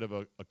like a bit of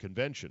a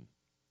convention.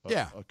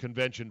 A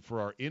convention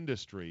for our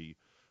industry.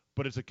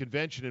 But it's a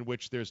convention in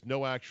which there's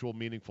no actual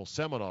meaningful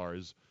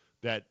seminars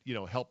that,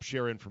 help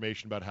share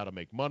information about how to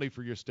make money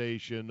for your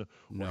station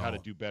or how to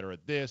do better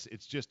at this.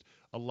 It's just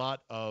a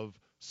lot of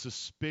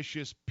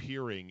suspicious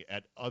peering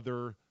at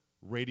other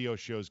radio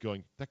shows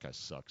going, that guy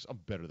sucks. I'm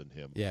better than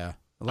him. Yeah.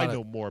 I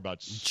know more about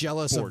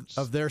jealous sports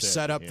of their than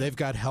setup. him. They've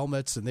got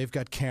helmets and they've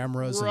got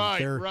cameras.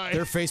 Right, and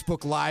they're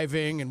Facebook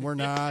living and we're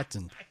not.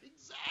 And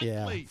exactly.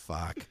 Yeah,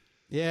 fuck.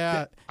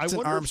 Yeah, I it's an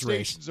wonder if arms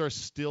race. stations are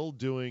still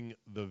doing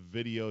the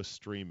video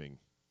streaming.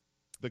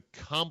 The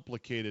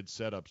complicated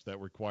setups that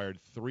required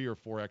 3 or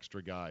 4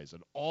 extra guys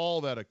and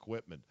all that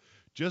equipment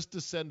just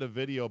to send a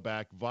video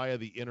back via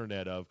the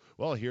internet of,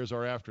 well, here's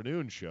our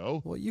afternoon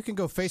show. Well, you can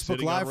go Facebook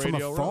Sitting on Live from a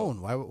Radio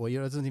phone. Why? Well, it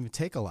doesn't even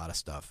take a lot of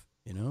stuff.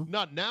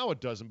 Not now it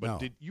doesn't, but No.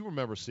 did you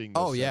remember seeing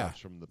those setups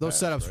from the those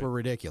past, setups right? were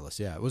ridiculous.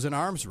 Yeah, it was an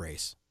arms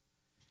race.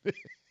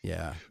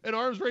 Yeah. An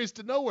arms race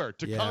to nowhere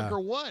to conquer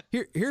what?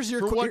 Here's your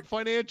For what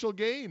financial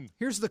gain?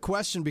 Here's the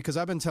question, because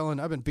I've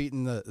been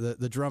beating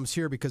the drums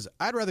here, because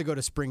I'd rather go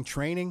to spring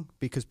training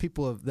because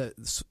people have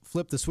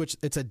flip the switch.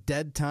 It's a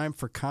dead time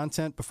for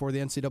content before the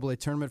NCAA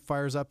tournament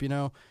fires up,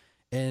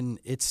 and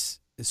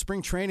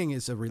spring training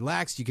is a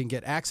relaxed. You can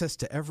get access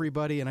to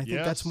everybody, and I think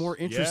that's more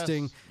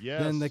interesting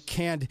than the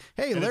canned.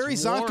 Hey, And Larry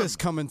it's warm. Zonka's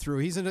coming through.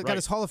 He's got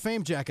his Hall of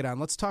Fame jacket on.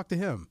 Let's talk to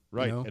him.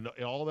 Right, and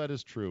all that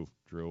is true,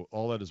 Drew.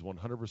 All that is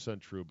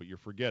 100% true, but you're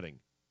forgetting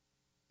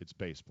it's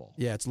baseball.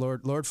 Yeah, it's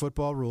Lord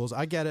Football rules.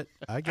 I get it.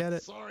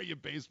 Sorry, you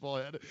baseball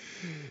head.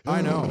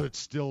 I know. It's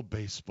still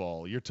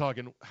baseball. You're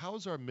talking,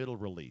 how's our middle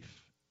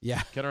relief?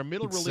 Yeah. Can our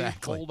middle relief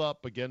exactly. hold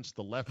up against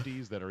the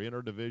lefties that are in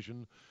our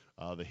division,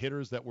 the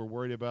hitters that we're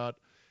worried about?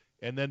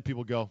 And then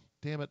people go,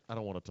 damn it, I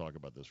don't want to talk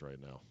about this right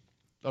now.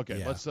 Okay,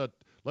 Yeah.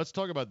 let's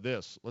talk about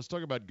this. Let's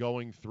talk about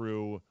going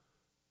through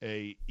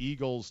a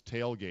Eagles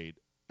tailgate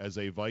as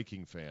a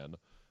Viking fan.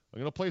 I'm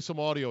going to play some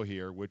audio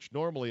here, which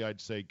normally I'd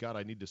say, God,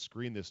 I need to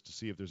screen this to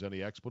see if there's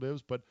any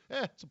expletives. But,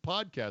 it's a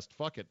podcast.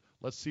 Fuck it.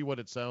 Let's see what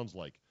it sounds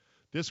like.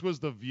 This was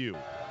The View.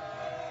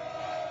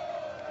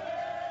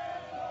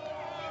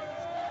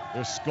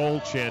 They're skull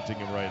chanting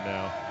him right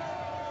now.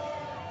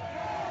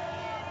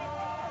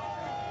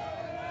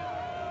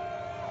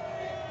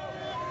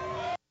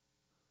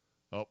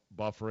 Oh,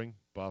 buffering.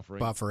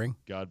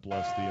 God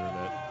bless the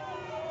internet.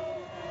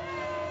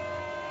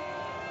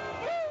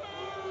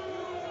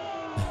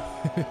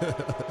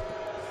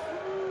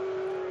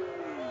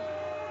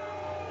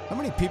 How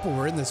many people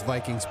were in this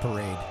Vikings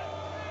parade?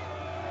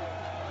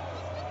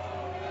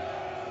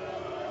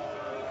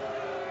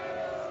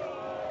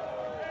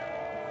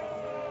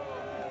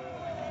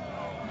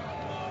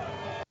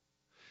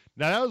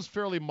 Now, that was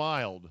fairly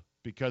mild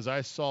because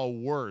I saw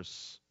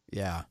worse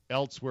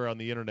elsewhere on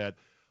the internet.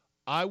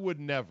 I would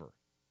never,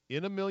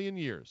 in a million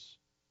years,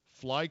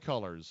 fly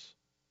colors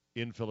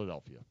in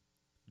Philadelphia.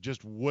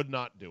 Just would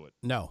not do it.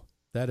 No.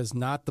 That is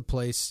not the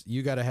place.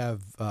 You got to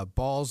have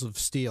balls of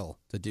steel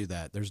to do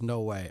that. There's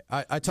no way.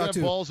 I talked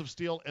to balls of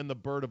steel and the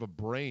bird of a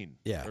brain.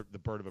 Yeah, or the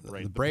bird of a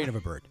brain. The brain of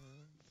a bird.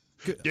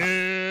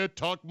 Yeah,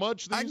 talk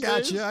much these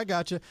days. I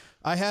got you.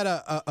 I had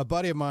a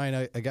buddy of mine,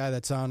 a guy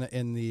that's on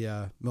in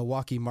the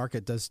Milwaukee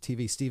market, does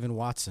TV, Stephen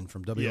Watson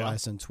from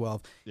WISN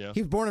 12. Yeah.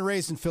 He was born and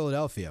raised in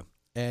Philadelphia,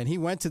 and he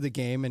went to the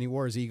game, and he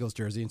wore his Eagles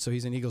jersey, and so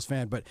he's an Eagles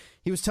fan. But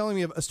he was telling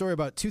me a story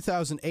about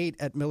 2008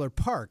 at Miller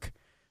Park.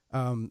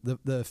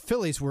 The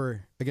Phillies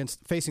were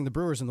facing the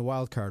Brewers in the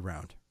wild card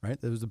round, right?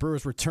 It was the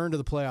Brewers' return to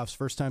the playoffs,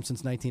 first time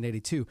since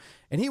 1982.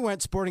 And he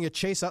went sporting a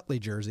Chase Utley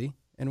jersey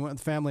and went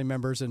with family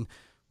members and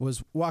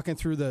was walking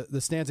through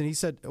the stands, and he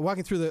said,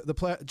 walking through the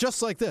play,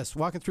 just like this,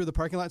 walking through the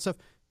parking lot and stuff,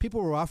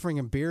 people were offering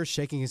him beers,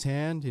 shaking his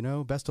hand,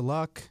 best of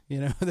luck. They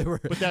were.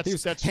 But that's you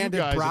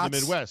guys brats. in the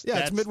Midwest. Yeah,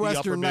 that's it's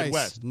Midwestern the upper nice,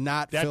 Midwest.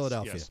 not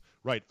Philadelphia. Yes,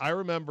 right. I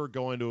remember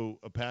going to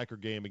a Packer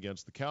game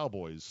against the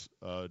Cowboys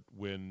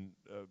when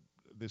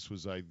this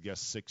was, I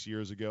guess, 6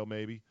 years ago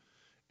maybe.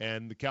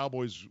 And the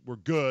Cowboys were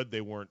good.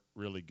 They weren't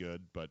really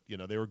good, but,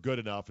 they were good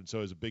enough, and so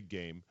it was a big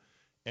game.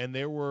 And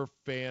there were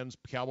fans,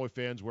 Cowboy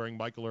fans, wearing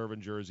Michael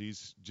Irvin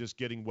jerseys, just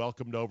getting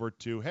welcomed over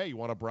to, hey, you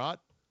want a brat?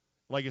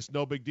 Like it's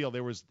no big deal.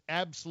 There was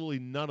absolutely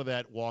none of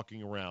that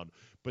walking around.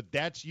 But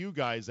that's you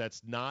guys.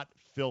 That's not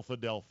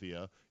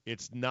Philadelphia.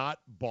 It's not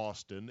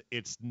Boston.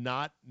 It's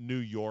not New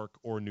York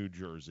or New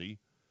Jersey.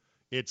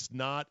 It's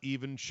not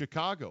even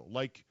Chicago.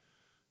 Like,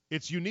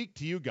 it's unique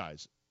to you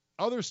guys.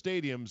 Other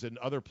stadiums and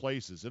other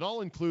places, and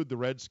I'll include the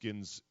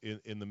Redskins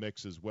in the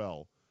mix as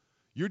well,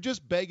 you're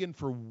just begging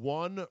for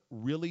one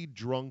really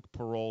drunk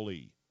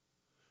parolee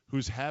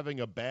who's having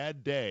a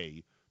bad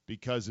day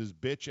because his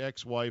bitch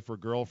ex-wife or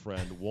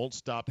girlfriend won't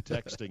stop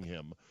texting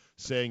him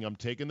saying, I'm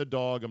taking the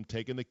dog, I'm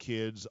taking the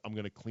kids, I'm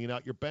going to clean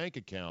out your bank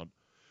account,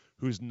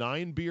 who's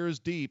 9 beers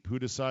deep, who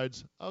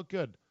decides, oh,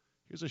 good,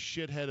 here's a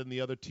shithead in the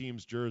other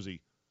team's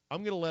jersey.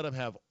 I'm going to let him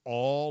have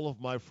all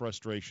of my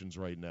frustrations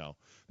right now.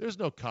 There's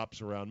no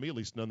cops around me, at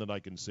least none that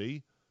I can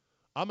see.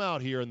 I'm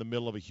out here in the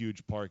middle of a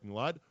huge parking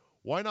lot.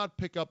 Why not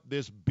pick up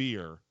this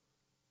beer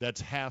that's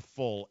half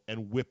full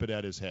and whip it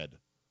at his head?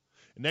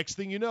 Next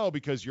thing you know,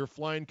 because you're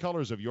flying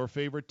colors of your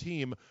favorite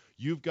team,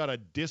 you've got a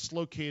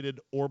dislocated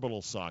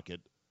orbital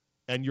socket,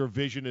 and your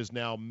vision is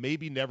now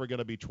maybe never going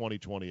to be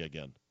 20/20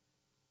 again.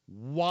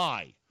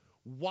 Why?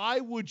 Why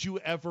would you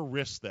ever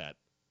risk that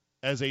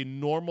as a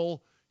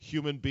normal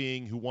human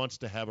being who wants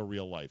to have a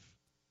real life?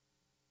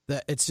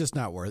 That it's just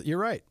not worth it. You're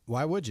right.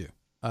 Why would you?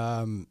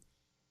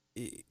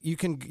 You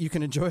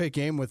can enjoy a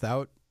game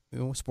without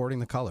sporting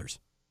the colors.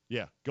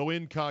 Yeah, go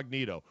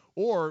incognito.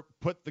 Or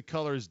put the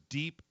colors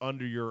deep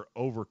under your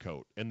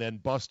overcoat and then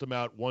bust them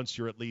out once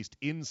you're at least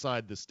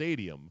inside the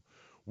stadium,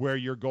 where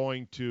you're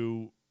going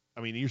to,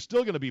 you're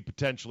still going to be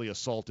potentially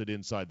assaulted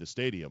inside the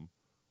stadium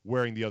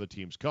wearing the other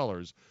team's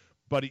colors,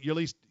 but at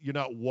least you're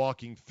not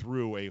walking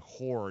through a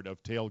horde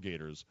of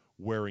tailgaters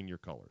wearing your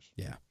colors.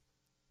 Yeah.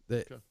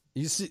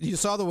 You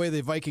saw the way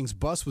the Vikings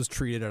bus was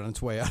treated on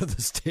its way out of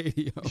the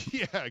stadium.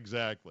 Yeah,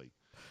 exactly.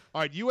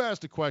 All right, you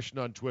asked a question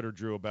on Twitter,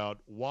 Drew, about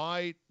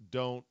why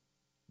doesn't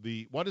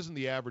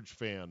the average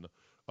fan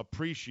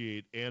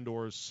appreciate and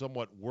or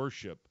somewhat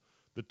worship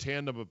the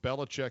tandem of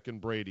Belichick and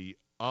Brady,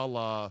 a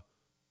la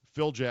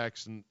Phil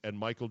Jackson and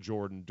Michael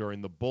Jordan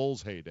during the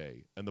Bulls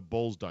heyday and the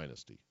Bulls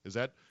dynasty?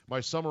 Am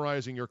I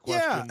summarizing your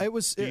question? Yeah, it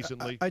was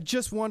decently? I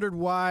just wondered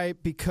why,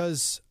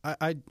 because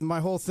my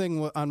whole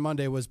thing on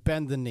Monday was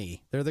bend the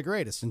knee. They're the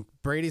greatest, and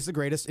Brady's the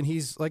greatest, and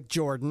he's like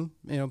Jordan.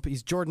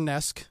 He's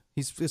Jordan-esque.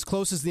 He's as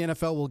close as the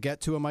NFL will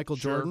get to a Michael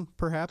Jordan,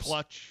 perhaps.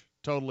 Clutch,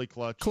 totally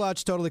clutch.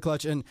 Totally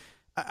clutch. And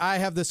I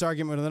have this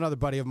argument with another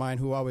buddy of mine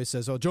who always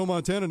says, "Oh, Joe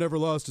Montana never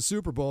lost a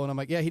Super Bowl," and I'm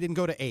like, "Yeah, he didn't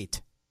go to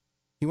 8.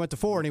 He went to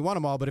 4 and he won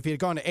them all, but if he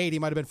had gone to 8, he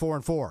might have been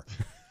 4-4.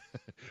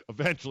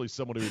 Eventually,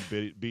 someone would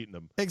have beaten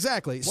him.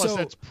 Exactly. Plus,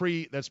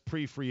 that's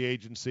pre-free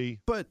agency.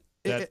 But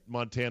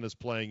Montana's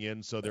playing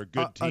in, so they're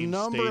good teams. A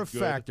number of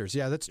factors.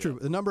 Yeah, that's true.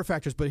 A number of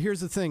factors. But here's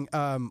the thing: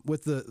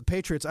 with the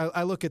Patriots,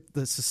 I look at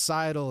the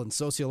societal and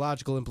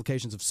sociological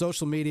implications of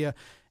social media.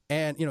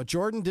 And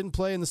Jordan didn't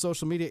play in the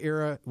social media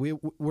era.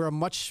 We're a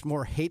much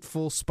more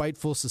hateful,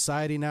 spiteful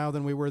society now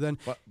than we were then.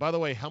 By the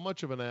way, how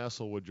much of an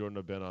asshole would Jordan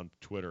have been on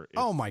Twitter?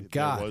 If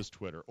God, there was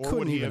Twitter, or couldn't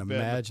would he even have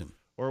imagine,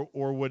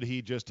 or would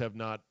he just have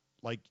not?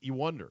 Like, you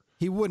wonder.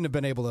 He wouldn't have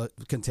been able to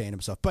contain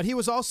himself. But he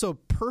was also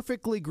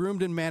perfectly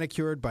groomed and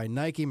manicured by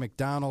Nike,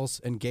 McDonald's,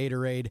 and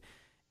Gatorade.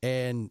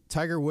 And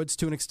Tiger Woods,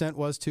 to an extent,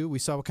 was too. We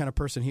saw what kind of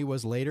person he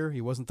was later.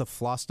 He wasn't the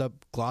flossed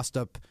up, glossed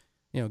up,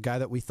 guy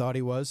that we thought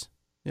he was.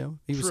 He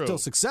was still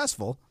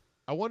successful.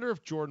 I wonder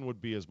if Jordan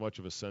would be as much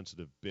of a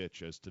sensitive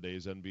bitch as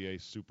today's NBA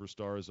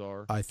superstars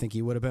are. I think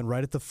he would have been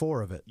right at the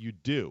fore of it. You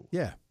do?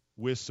 Yeah.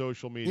 With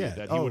social media,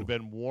 that he would have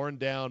been worn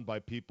down by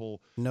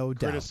people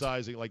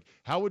criticizing. Like,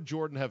 how would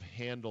Jordan have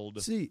handled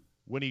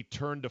when he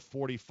turned to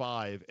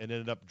 45 and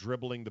ended up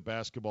dribbling the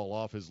basketball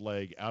off his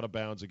leg out of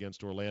bounds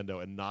against Orlando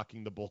and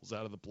knocking the Bulls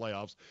out of the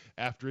playoffs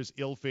after his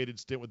ill-fated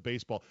stint with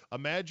baseball?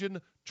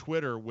 Imagine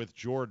Twitter with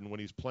Jordan when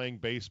he's playing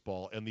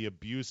baseball and the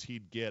abuse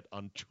he'd get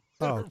on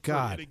Oh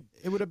God,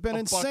 it would have been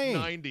insane.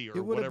 $1.90 or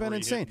it would have been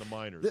insane. In the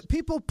minors.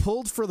 People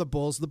pulled for the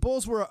Bulls. The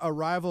Bulls were a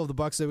rival of the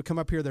Bucks. They would come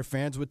up here, their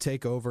fans would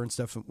take over and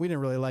stuff. We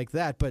didn't really like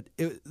that, but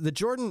the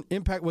Jordan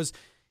impact was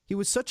he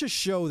was such a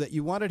show that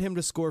you wanted him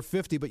to score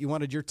 50, but you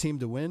wanted your team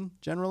to win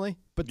generally.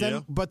 But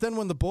then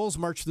when the Bulls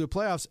marched through the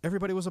playoffs,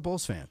 everybody was a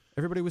Bulls fan.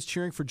 Everybody was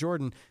cheering for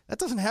Jordan. That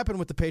doesn't happen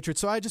with the Patriots.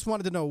 So I just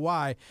wanted to know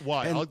why.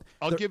 Why? And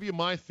I'll give you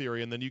my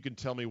theory, and then you can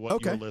tell me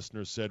what your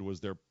listeners said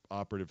was their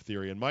operative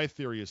theory. And my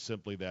theory is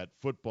simply that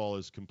football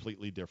is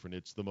completely different.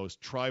 It's the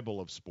most tribal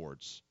of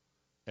sports.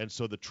 And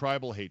so the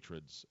tribal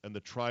hatreds and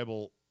the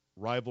tribal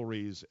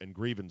rivalries and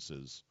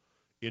grievances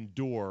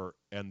endure,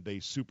 and they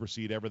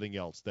supersede everything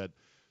else. That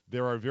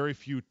there are very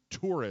few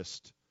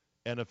tourist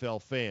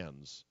NFL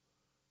fans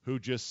who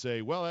just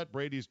say, well, that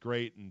Brady's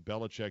great and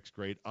Belichick's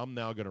great. I'm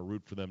now going to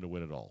root for them to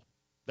win it all.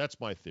 That's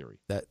my theory.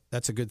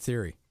 That's a good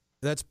theory.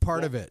 That's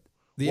part of it.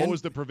 What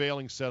was the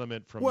prevailing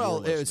sentiment from your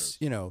listeners?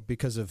 It's,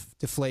 because of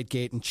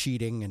Deflategate and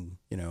cheating and,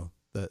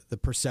 the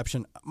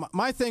perception.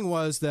 My thing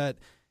was that,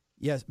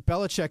 yes,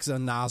 Belichick's a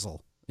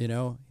nozzle.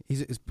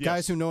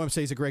 Guys who know him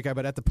say he's a great guy,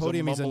 but at the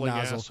podium he's a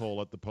nozzle.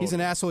 Asshole at the podium. He's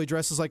an asshole. He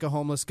dresses like a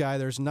homeless guy.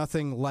 There's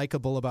nothing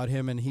likable about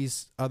him, and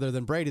he's, other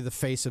than Brady, the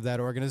face of that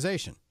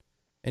organization.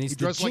 And he's he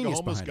dressed like a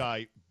homeless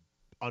guy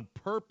on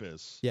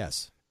purpose.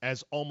 Yes,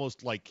 as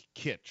almost like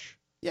kitsch.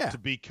 Yeah, to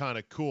be kind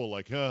of cool.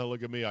 Like,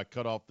 look at me, I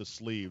cut off the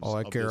sleeves. All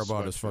I care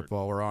about is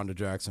football. We're on to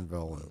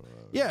Jacksonville.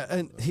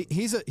 And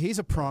he's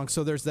a prong.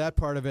 So there's that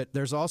part of it.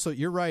 There's also,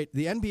 you're right.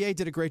 The NBA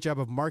did a great job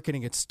of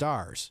marketing its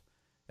stars.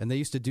 And they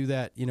used to do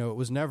that. It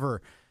was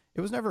never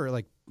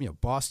like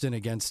Boston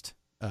against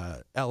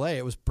L.A.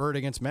 It was Bird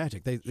against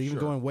Magic. They even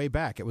going way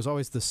back. It was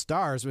always the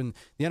stars. When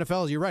the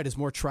NFL, you're right, is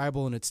more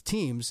tribal in its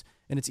teams,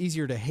 and it's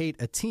easier to hate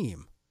a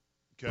team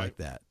like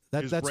that.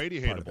 Is that's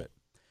Brady part hateable?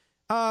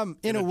 Of it.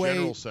 In a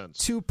way, sense.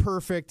 Too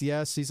perfect.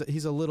 Yes,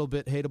 he's a little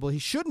bit hateable. He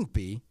shouldn't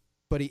be,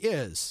 but he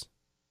is.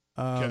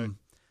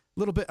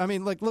 Little bit. I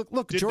mean,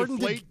 look. Did Jordan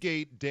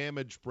Deflategate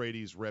damage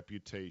Brady's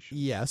reputation?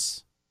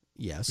 Yes.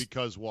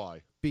 Because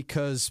why?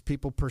 Because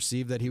people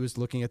perceived that he was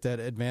looking at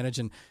that advantage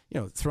and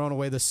throwing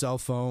away the cell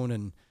phone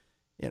and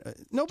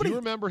nobody. Do you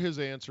remember his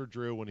answer,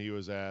 Drew, when he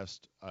was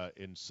asked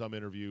in some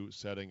interview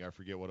setting? I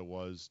forget what it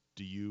was.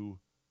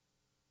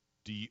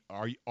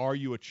 Are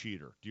you a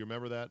cheater? Do you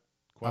remember that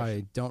question?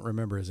 I don't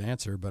remember his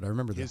answer, but I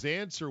remember his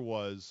answer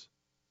was,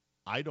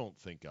 "I don't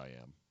think I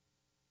am.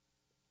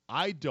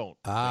 I don't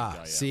think I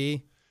am."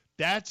 See,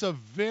 that's a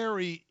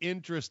very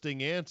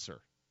interesting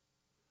answer.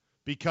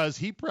 Because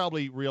he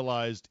probably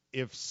realized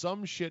if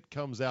some shit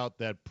comes out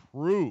that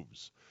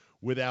proves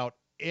without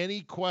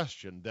any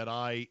question that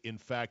I, in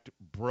fact,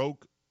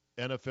 broke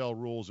NFL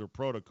rules or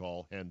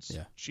protocol, hence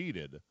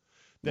cheated,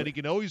 that he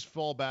can always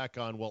fall back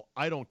on, well,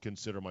 I don't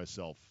consider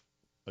myself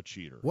a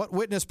cheater. What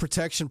witness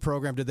protection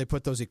program did they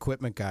put those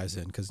equipment guys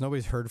in? Because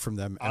nobody's heard from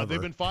them ever.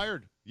 They've been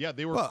fired. Yeah,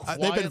 they were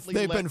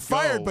they've been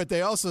fired, but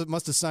they also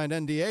must have signed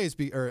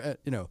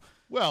NDAs,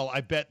 Well,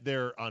 I bet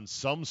they're on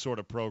some sort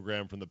of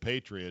program from the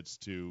Patriots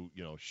to,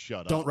 shut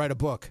up. Don't write a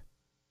book.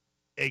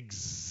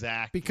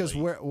 Exactly. Because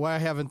why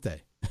haven't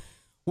they?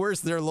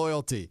 Where's their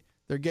loyalty?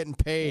 They're getting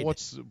paid.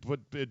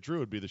 But Drew,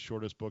 would be the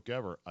shortest book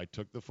ever. I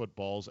took the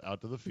footballs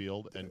out to the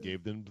field and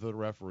gave them to the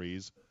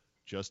referees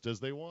just as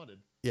they wanted.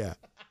 Yeah,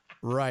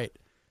 right.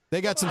 They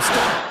got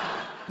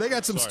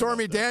some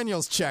Stormy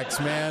Daniels checks,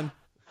 man.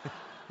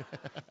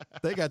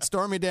 They got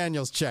Stormy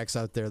Daniels checks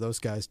out there. Those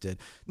guys did.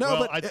 No,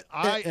 but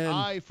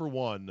I for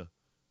one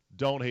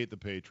don't hate the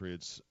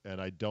Patriots, and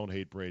I don't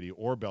hate Brady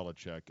or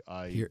Belichick.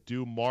 I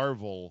do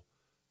marvel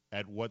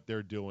at what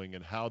they're doing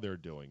and how they're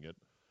doing it.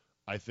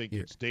 I think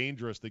it's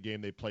dangerous, the game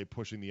they play,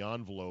 pushing the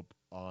envelope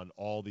on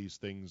all these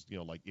things,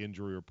 like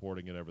injury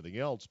reporting and everything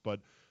else.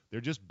 But they're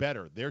just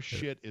better. Their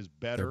shit is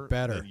better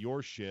than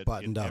your shit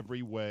in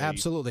every way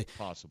Absolutely.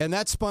 possible. And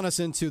that spun us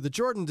into the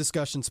Jordan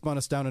discussion, spun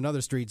us down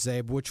another street,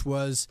 Zabe, which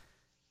was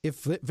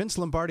if Vince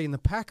Lombardi and the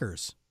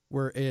Packers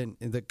were in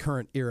the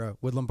current era,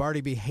 would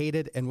Lombardi be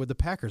hated and would the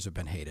Packers have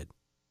been hated?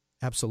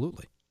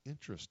 Absolutely.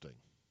 Interesting.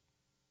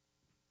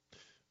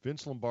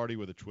 Vince Lombardi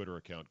with a Twitter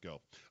account, go.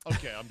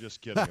 Okay, I'm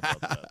just kidding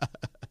about that.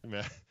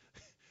 Man,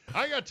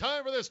 I ain't got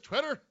time for this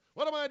Twitter.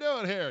 What am I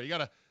doing here? You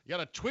got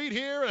a tweet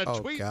here and a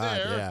tweet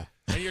there. Yeah.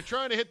 And you're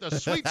trying to hit the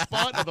sweet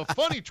spot of the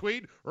funny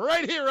tweet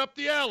right here up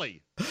the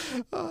alley.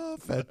 Oh,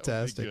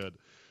 fantastic. Good.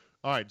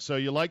 All right, so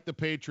you like the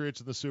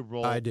Patriots in the Super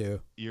Bowl. I do.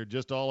 You're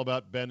just all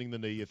about bending the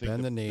knee. You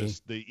think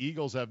the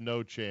Eagles have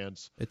no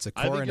chance. It's a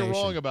coronation. I think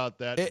you're wrong about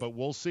that, but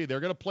we'll see. They're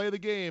going to play the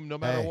game no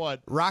matter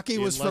what. Rocky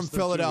was from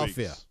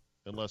Philadelphia.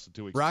 In less than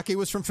 2 weeks. Rocky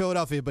was from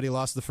Philadelphia, but he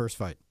lost the first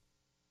fight.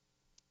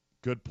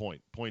 Good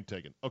point. Point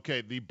taken.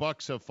 Okay, the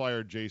Bucks have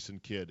fired Jason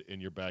Kidd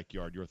in your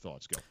backyard. Your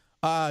thoughts, go.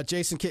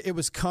 Jason Kidd, it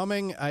was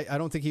coming. I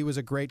don't think he was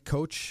a great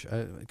coach.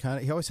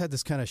 He always had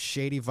this kind of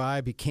shady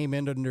vibe. He came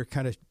in under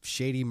kind of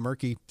shady,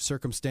 murky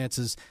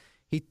circumstances.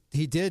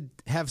 He did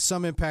have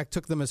some impact,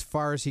 took them as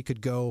far as he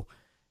could go,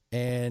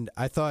 and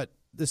I thought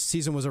this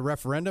season was a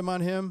referendum on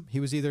him. He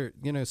was either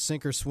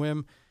sink or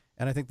swim.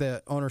 And I think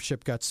the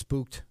ownership got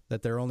spooked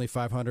that they're only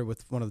 500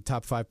 with one of the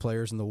top 5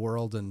 players in the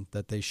world, and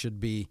that they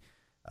should be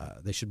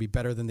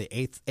better than the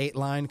eight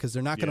line, because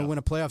they're not going to win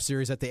a playoff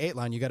series at the 8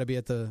 line. You got to be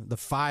at the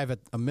 5 at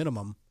a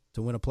minimum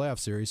to win a playoff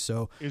series.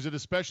 So is it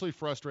especially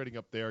frustrating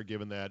up there,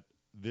 given that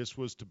this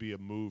was to be a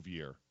move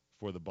year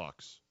for the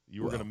Bucks?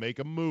 You were going to make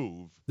a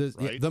move,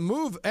 right? The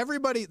move,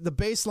 everybody, the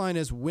baseline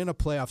is win a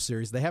playoff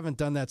series. They haven't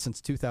done that since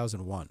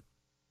 2001.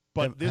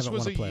 But this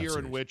was a year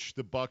in which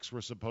the Bucks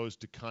were supposed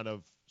to kind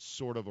of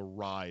sort of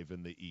arrive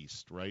in the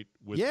East, right?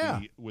 With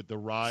the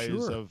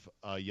rise of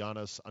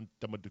Giannis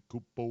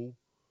Antetokounmpo.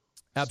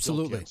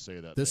 Absolutely. Can't say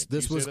that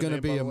this was going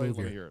to be a move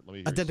year.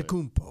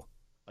 Antetokounmpo.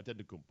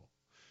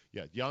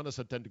 Yeah,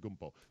 Giannis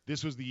Antetokounmpo.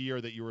 This was the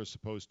year that you were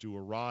supposed to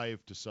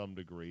arrive to some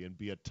degree and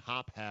be a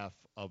top half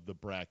of the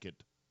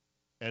bracket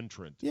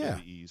entrant in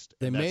the East.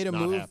 They made a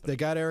move. Happening. They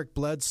got Eric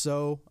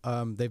Bledsoe.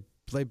 They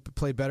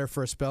played better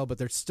for a spell, but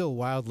they're still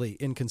wildly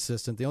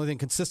inconsistent. The only thing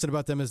consistent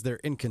about them is their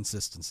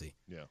inconsistency.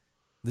 Yeah.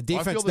 The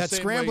defense, that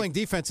scrambling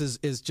defense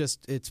is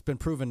just, it's been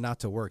proven not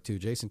to work too.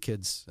 Jason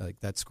Kidd's like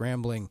that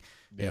scrambling.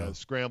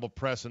 Scramble,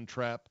 press, and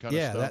trap kind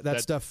of stuff.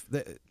 That stuff.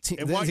 They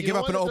give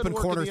up an open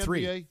corner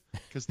three.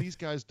 Because these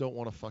guys don't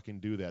want to fucking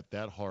do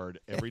that hard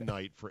every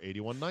night for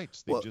 81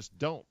 nights. They just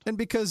don't. And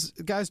because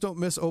guys don't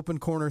miss open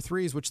corner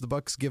threes, which the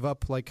Bucks give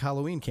up like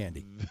Halloween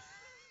candy.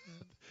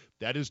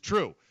 That is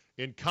true.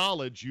 In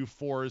college, you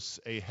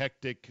force a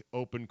hectic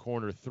open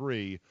corner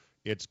three.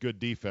 It's good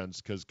defense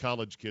because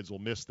college kids will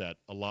miss that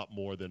a lot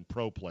more than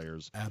pro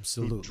players.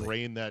 Absolutely. Who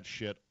drain that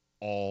shit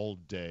all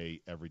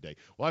day, every day.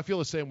 Well, I feel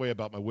the same way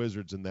about my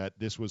Wizards in that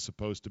this was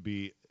supposed to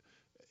be,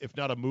 if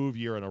not a move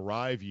year, an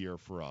arrive year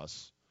for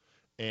us.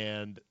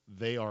 And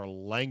they are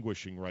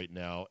languishing right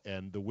now.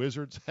 And the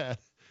Wizards had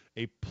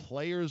a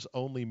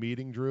players-only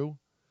meeting, Drew,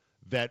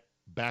 that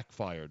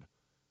backfired.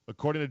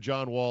 According to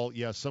John Wall,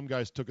 some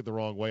guys took it the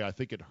wrong way. I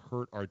think it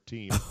hurt our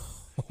team.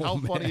 How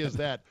funny is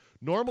that?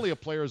 Normally, a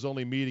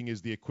players-only meeting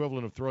is the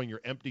equivalent of throwing your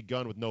empty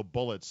gun with no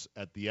bullets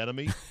at the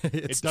enemy.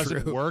 It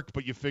doesn't work,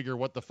 but you figure,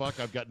 what the fuck?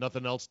 I've got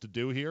nothing else to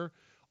do here.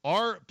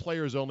 Our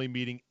players-only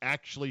meeting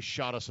actually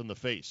shot us in the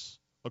face,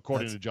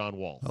 according to John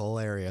Wall.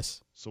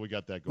 Hilarious. So we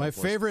got that going. My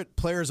favorite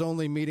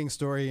players-only meeting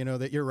story,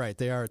 that you're right,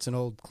 they are. It's an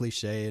old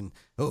cliche, and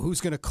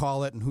who's going to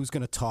call it and who's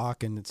going to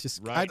talk, and it's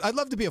just right. I'd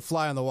love to be a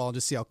fly on the wall and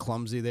just see how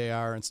clumsy they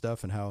are and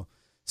stuff and how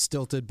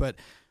stilted. But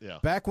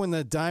back when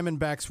the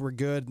Diamondbacks were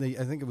good,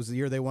 I think it was the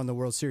year they won the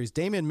World Series,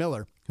 Damian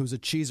Miller, who's a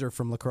cheeser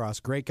from lacrosse,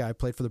 great guy,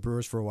 played for the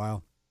Brewers for a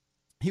while.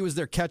 He was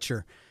their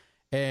catcher.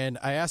 And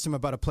I asked him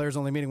about a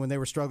players-only meeting when they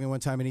were struggling one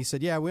time, and he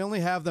said, we only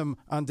have them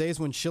on days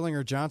when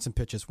Schillinger Johnson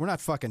pitches. We're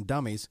not fucking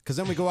dummies, because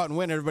then we go out and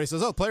win, and everybody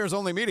says,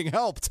 players-only meeting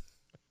helped.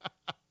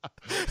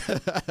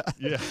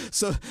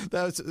 So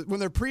that's when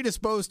they're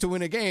predisposed to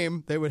win a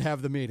game, they would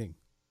have the meeting.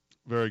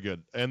 Very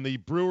good. And the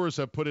Brewers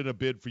have put in a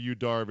bid for you,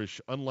 Darvish.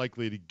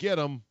 Unlikely to get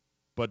him,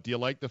 but do you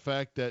like the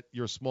fact that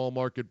your small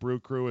market brew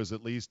crew is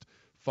at least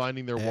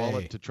finding their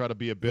wallet to try to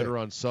be a bidder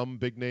on some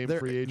big-name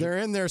free agent? They're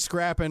in there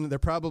scrapping. They're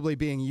probably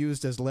being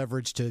used as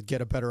leverage to get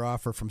a better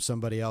offer from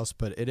somebody else,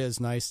 but it is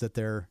nice that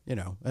they're,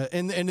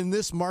 and in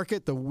this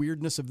market, the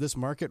weirdness of this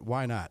market,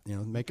 why not?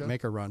 Make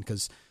a run,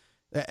 because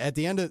at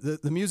the end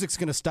of the music's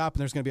going to stop, and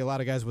there's going to be a lot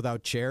of guys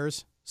without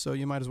chairs, so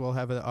you might as well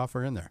have an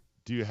offer in there.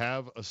 Do you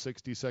have a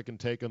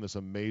 60-second take on this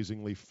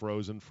amazingly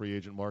frozen free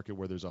agent market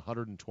where there's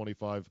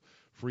 125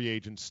 free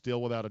agents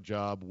still without a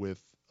job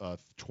with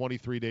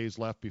 23 days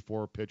left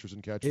before pitchers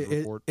and catchers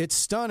report? It's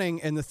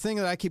stunning, and the thing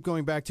that I keep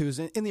going back to is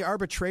in the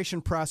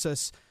arbitration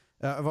process,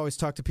 I've always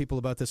talked to people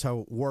about this,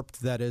 how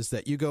warped that is,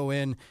 that you go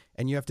in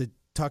and you have to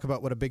talk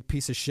about what a big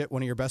piece of shit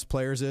one of your best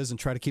players is and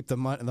try to keep the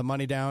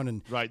money down.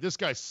 And right, this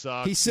guy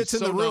sucks. He sits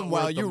in the room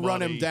while you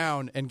run him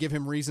down and give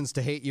him reasons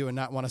to hate you and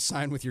not want to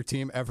sign with your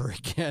team ever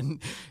again.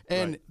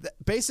 And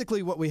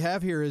basically what we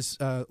have here is,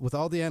 with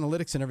all the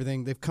analytics and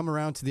everything, they've come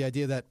around to the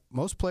idea that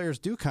most players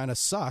do kind of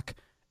suck,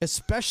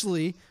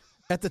 especially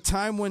at the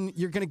time when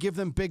you're going to give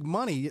them big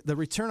money. The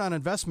return on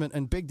investment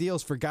and big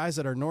deals for guys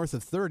that are north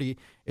of 30,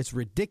 it's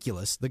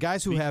ridiculous. The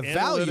guys who have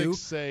value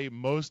say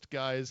most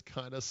guys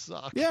kind of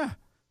suck. Yeah.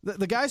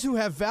 The guys who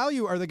have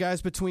value are the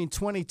guys between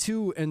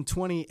 22 and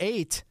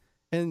 28,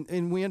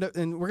 and we're going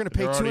to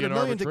pay $200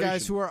 million to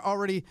guys who are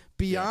already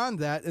beyond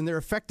that, and their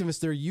effectiveness,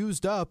 they're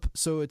used up.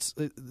 So it's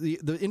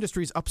the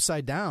industry's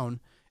upside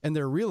down, and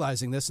they're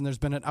realizing this. And there's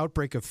been an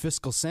outbreak of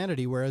fiscal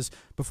sanity, whereas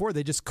before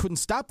they just couldn't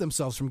stop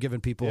themselves from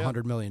giving people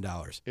 $100 million.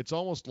 It's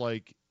almost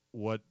like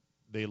what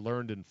they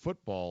learned in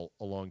football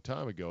a long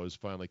time ago has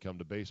finally come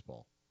to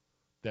baseball.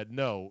 That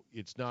no,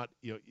 it's not,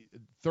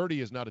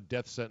 30 is not a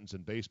death sentence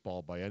in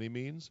baseball by any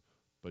means,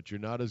 but you're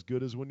not as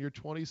good as when you're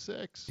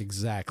 26.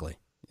 Exactly.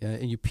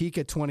 And you peak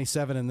at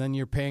 27, and then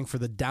you're paying for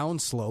the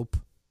downslope.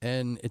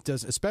 And it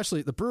does,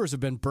 especially the Brewers have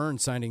been burned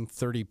signing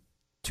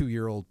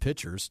 32-year-old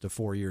pitchers to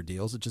 4-year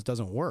deals. It just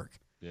doesn't work.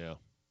 Yeah.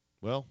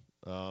 Well,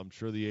 I'm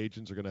sure the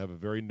agents are going to have a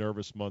very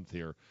nervous month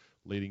here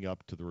leading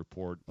up to the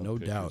report of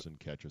pitchers and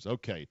catchers.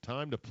 Okay,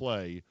 time to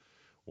play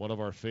one of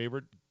our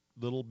favorite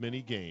little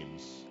mini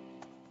games.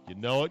 You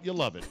know it, you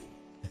love it.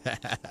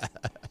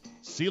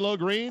 CeeLo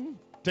Green,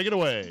 take it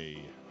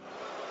away.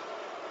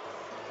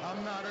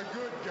 I'm not a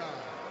good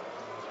guy.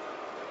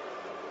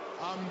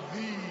 I'm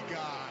the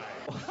guy.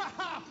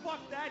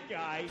 Fuck that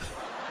guy.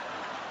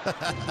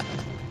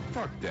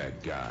 Fuck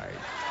that guy.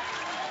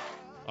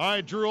 All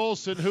right, Drew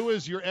Olson, who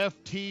is your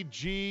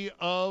FTG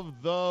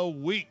of the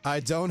week? I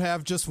don't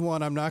have just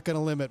one. I'm not going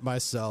to limit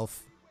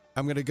myself.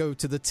 I'm going to go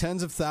to the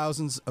tens of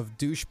thousands of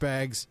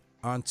douchebags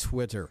on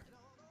Twitter.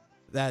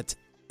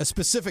 A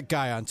specific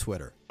guy on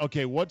Twitter.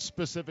 Okay, what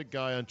specific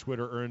guy on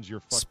Twitter earns your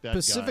fuck that guy?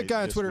 Specific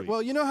guy on this Twitter. week?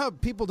 Well, you know how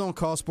people don't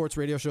call sports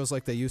radio shows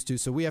like they used to,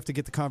 so we have to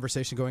get the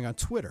conversation going on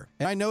Twitter.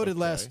 And I noted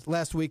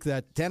last week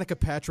that Danica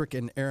Patrick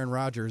and Aaron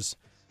Rodgers,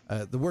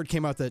 the word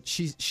came out that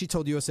she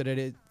told USA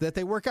Today that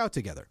they work out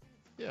together.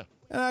 Yeah.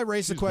 And I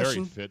raised the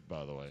question. Very fit,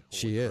 by the way. Holy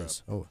She crap.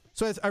 is. Oh,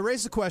 so I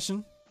raised the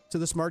question to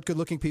the smart,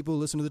 good-looking people who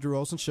listen to the Drew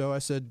Olson Show. I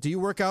said, "Do you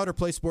work out or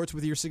play sports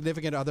with your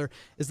significant other?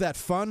 Is that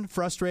fun,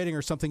 frustrating,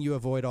 or something you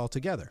avoid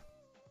altogether?"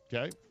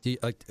 Okay.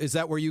 Is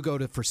that where you go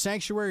to for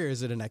sanctuary, or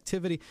is it an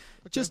activity?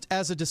 Just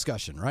as a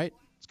discussion, right?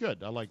 It's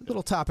good. I like that.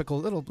 Little topical,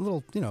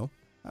 little.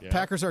 Yeah.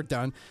 Packers are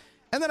done.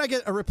 And then I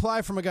get a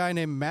reply from a guy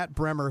named Matt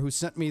Bremer who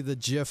sent me the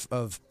GIF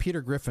of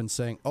Peter Griffin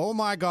saying, "Oh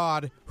my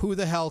God, who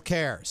the hell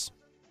cares?"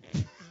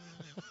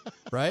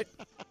 Right?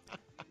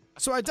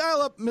 So I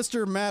dial up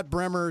Mr. Matt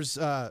Bremer's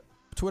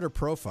Twitter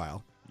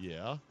profile.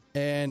 Yeah.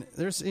 And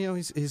there's,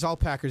 he's all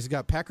Packers. He's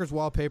got Packers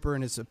wallpaper,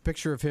 and it's a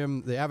picture of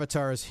him. The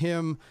avatar is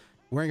him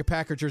wearing a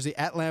Packer jersey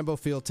at Lambeau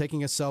Field,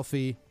 taking a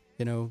selfie,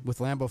 with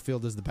Lambeau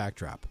Field as the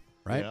backdrop,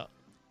 right? Yeah.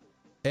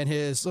 And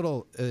his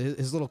little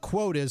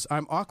quote is,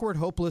 "I'm awkward,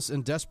 hopeless,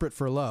 and desperate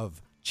for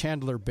love,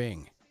 Chandler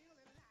Bing."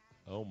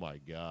 Oh, my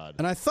God.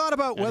 And I thought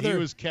about And whether he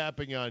was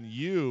capping on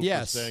you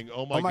for saying,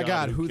 oh, my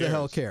God, who the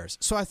hell cares? cares?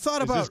 So I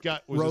thought about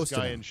was roasting this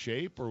guy him. in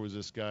shape, or was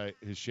this guy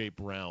his shape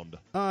round?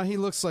 He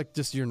looks like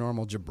just your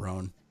normal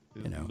jabron.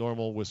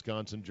 Normal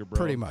Wisconsin jabron.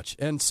 Pretty much.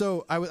 And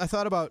so I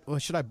thought about, well,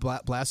 should I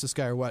blast this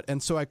guy or what?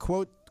 And so I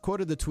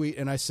quoted the tweet,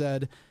 and I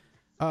said,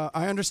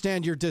 "I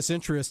understand your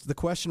disinterest. The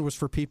question was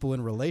for people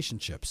in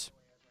relationships."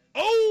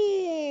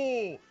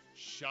 Oh!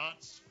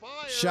 Shots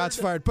fired. Shots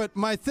fired. But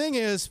my thing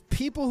is,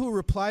 people who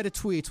reply to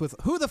tweets with,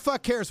 "Who the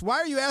fuck cares? Why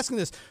are you asking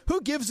this? Who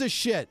gives a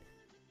shit?"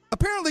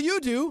 Apparently you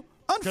do.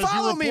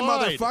 Unfollow me,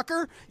 replied.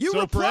 motherfucker. You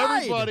so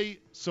replied.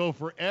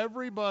 For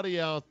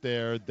everybody out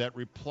there that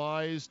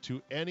replies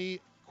to any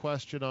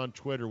question on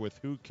Twitter with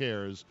 "who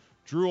cares,"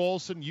 Drew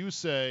Olson, you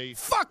say,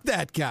 "Fuck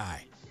that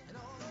guy."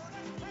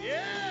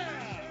 yeah.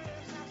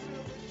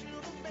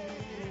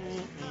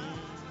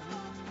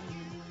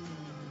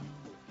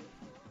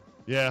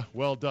 Yeah,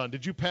 well done.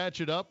 Did you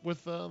patch it up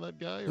with that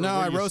guy? Or No,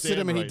 where I do you roasted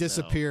stand him and he right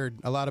disappeared.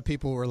 A lot of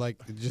people were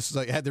just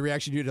had the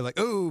reaction you did, like,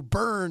 "Ooh,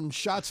 burn,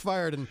 shots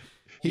fired," and now?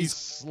 He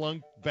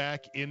slunk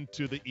back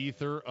into the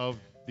ether of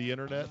the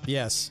internet.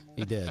 Yes,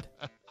 he did.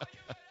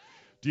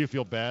 Do you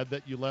feel bad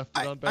that you left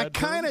it on bad I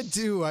kind of terms?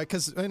 do,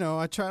 because I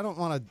don't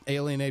want to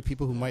alienate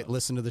people who might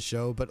listen to the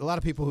show, but a lot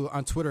of people who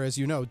on Twitter, as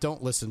you know,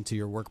 don't listen to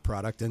your work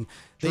product, and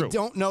they True.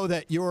 don't know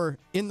that you're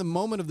in the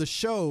moment of the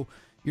show.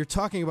 You're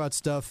talking about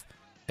stuff,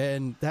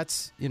 and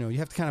that's you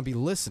have to kind of be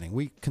listening.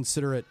 We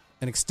consider it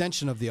an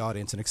extension of the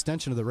audience, an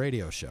extension of the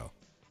radio show.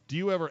 Do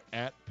you ever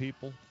at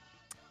people?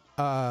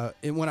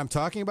 And when I'm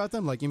talking about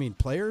them, like you mean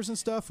players and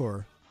stuff,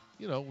 or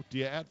Do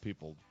you at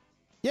people?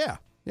 yeah,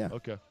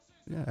 Okay.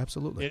 yeah,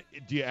 absolutely.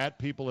 Do you at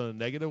people in a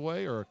negative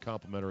way or a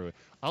complimentary way?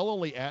 I'll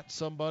only at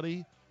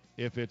somebody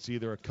if it's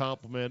either a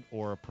compliment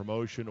or a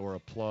promotion or a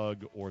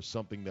plug or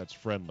something that's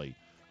friendly.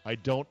 I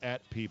don't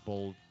at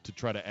people to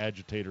try to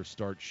agitate or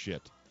start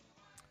shit.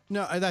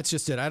 No, that's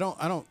just it. I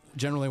don't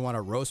generally want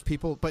to roast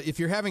people, but if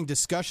you're having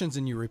discussions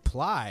and you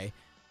reply,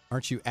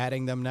 aren't you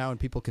adding them now and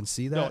people can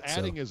see that? No,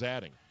 adding is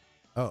adding.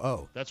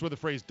 Oh. That's where the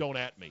phrase "don't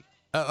at me."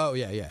 Oh,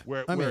 yeah.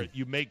 Where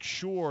you make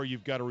sure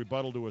you've got a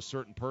rebuttal to a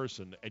certain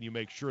person and you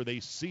make sure they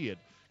see it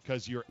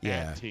because you're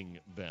atting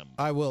them.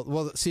 I will.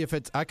 Well, see if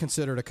I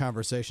consider it a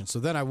conversation. So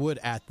then I would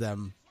at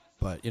them,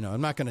 but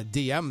I'm not going to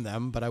DM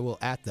them, but I will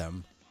at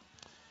them.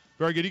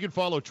 Very good. You can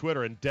follow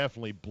Twitter and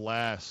definitely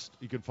blast.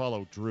 You can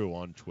follow Drew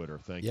on Twitter.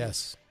 Thank you.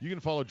 Yes. You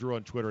can follow Drew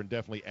on Twitter and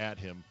definitely at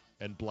him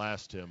and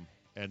blast him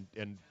and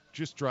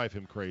just drive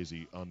him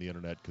crazy on the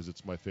internet because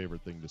it's my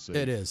favorite thing to say.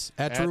 It is.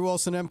 At Drew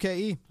Olson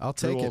MKE. I'll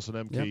take it. Drew Olson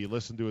MKE. Yep.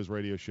 Listen to his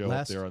radio show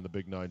up there on the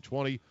Big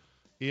 920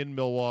 in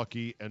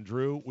Milwaukee. And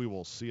Drew, we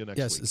will see you next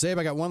week. Yes, Zabe,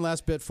 I got one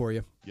last bit for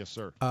you. Yes,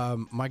 sir.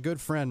 My good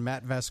friend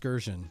Matt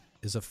Vasgersian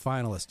is a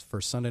finalist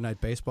for Sunday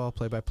Night Baseball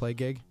play-by-play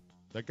gig.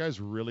 That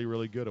guy's really,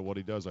 really good at what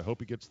he does. I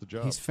hope he gets the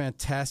job. He's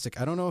fantastic.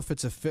 I don't know if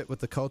it's a fit with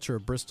the culture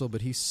of Bristol,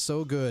 but he's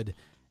so good.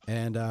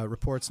 And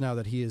reports now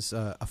that he is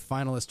a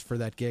finalist for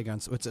that gig.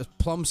 So it's a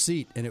plum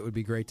seat, and it would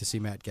be great to see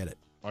Matt get it.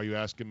 Are you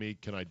asking me,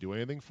 can I do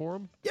anything for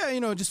him?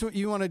 Yeah, just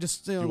you want to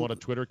just You want a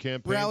Twitter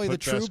campaign? rally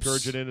Put the troops.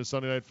 Vasgersian in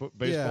Sunday Night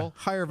Baseball? Yeah,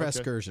 hire Okay.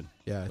 Vasgersian.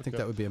 Yeah, I think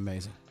that would be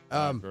amazing.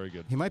 Very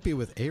good. He might be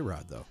with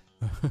A-Rod, though.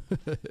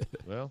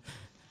 Well,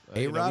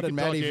 A-Rod and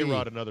Matty Matty V.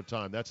 A-Rod another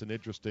time. That's an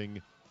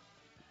interesting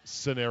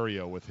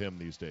scenario with him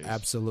these days.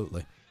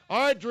 Absolutely. All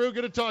right, Drew,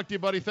 good to talk to you,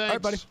 buddy. Thanks. All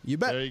right, buddy. You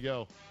bet. There you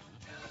go.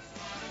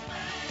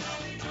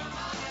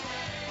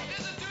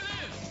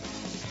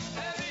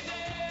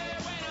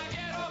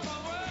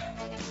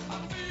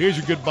 Here's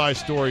your goodbye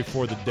story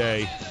for the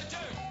day.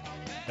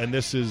 And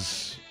this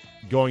is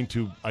going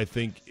to, I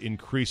think,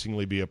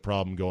 increasingly be a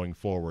problem going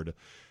forward.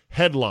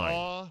 Headline.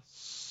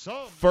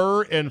 Awesome.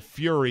 Fur and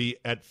fury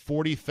at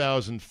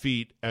 40,000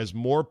 feet as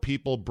more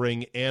people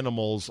bring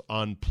animals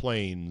on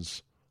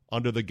planes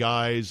under the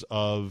guise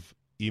of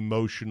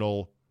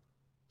emotional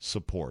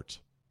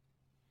support.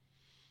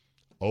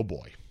 Oh,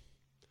 boy.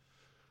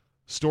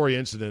 An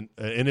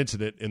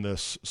incident in the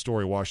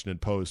story Washington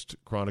Post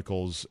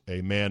chronicles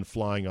a man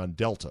flying on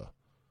Delta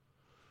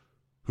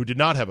who did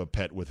not have a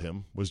pet with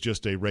him, was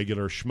just a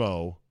regular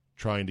schmo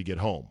trying to get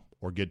home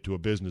or get to a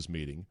business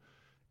meeting.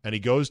 And he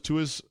goes to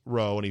his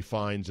row and he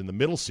finds in the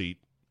middle seat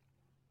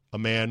a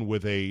man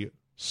with a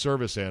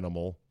service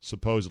animal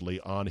supposedly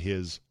on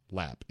his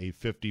lap, a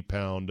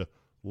 50-pound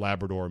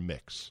Labrador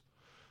mix.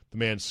 The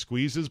man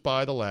squeezes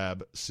by the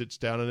lab, sits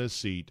down in his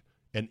seat,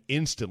 and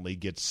instantly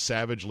gets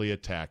savagely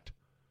attacked.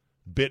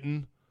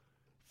 Bitten,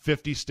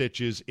 50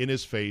 stitches in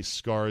his face,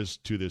 scars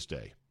to this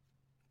day.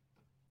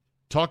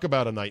 Talk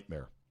about a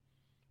nightmare.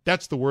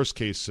 That's the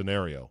worst-case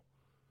scenario.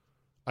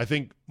 I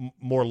think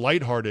more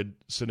lighthearted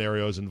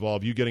scenarios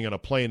involve you getting on a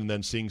plane and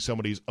then seeing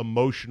somebody's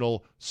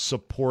emotional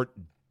support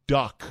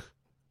duck.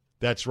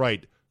 That's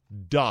right,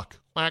 duck.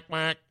 Quack,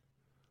 quack.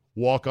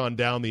 Walk on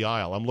down the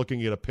aisle. I'm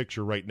looking at a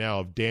picture right now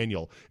of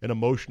Daniel, an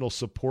emotional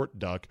support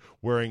duck,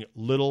 wearing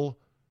little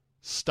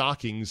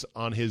stockings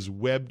on his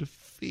webbed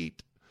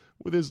feet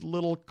with his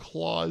little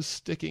claws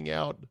sticking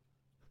out.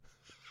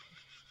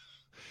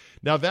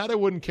 Now, that I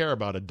wouldn't care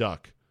about, a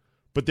duck.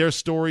 But there's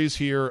stories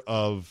here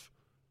of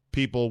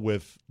people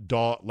with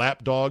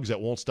lap dogs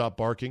that won't stop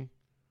barking,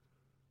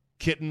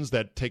 kittens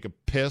that take a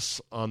piss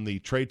on the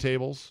tray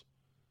tables,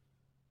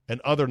 and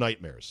other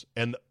nightmares.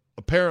 And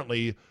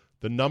apparently,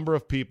 the number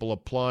of people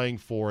applying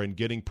for and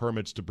getting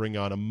permits to bring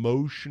on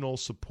emotional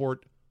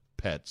support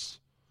pets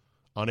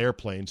on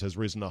airplanes has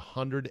risen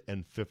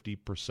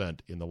 150%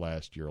 in the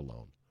last year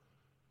alone.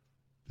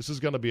 This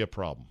is going to be a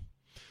problem.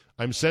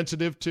 I'm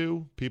sensitive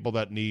to people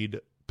that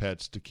need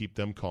pets to keep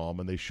them calm,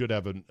 and they should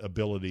have an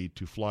ability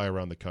to fly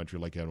around the country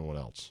like everyone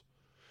else.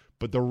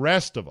 But the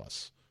rest of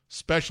us,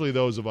 especially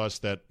those of us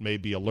that may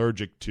be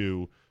allergic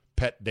to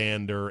pet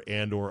dander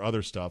and or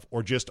other stuff,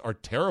 or just are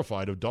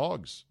terrified of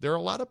dogs. There are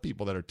a lot of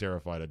people that are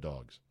terrified of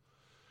dogs.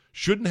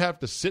 Shouldn't have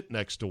to sit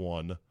next to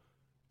one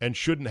and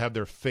shouldn't have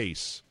their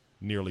face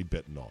nearly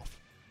bitten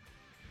off.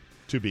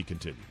 To be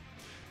continued.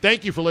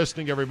 Thank you for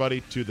listening,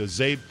 everybody, to the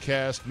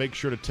Zabecast. Make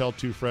sure to tell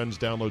 2 friends,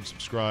 download,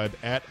 subscribe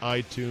at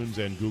iTunes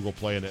and Google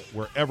Play and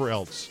wherever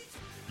else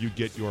you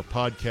get your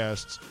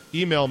podcasts.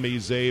 Email me,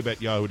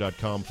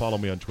 zabe@yahoo.com. Follow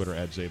me on Twitter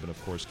 @Zabe. And,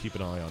 of course, keep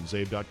an eye on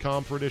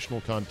zabe.com for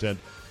additional content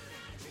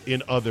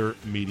in other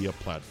media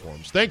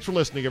platforms. Thanks for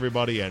listening,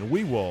 everybody, and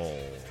we will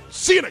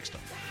see you next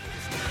time.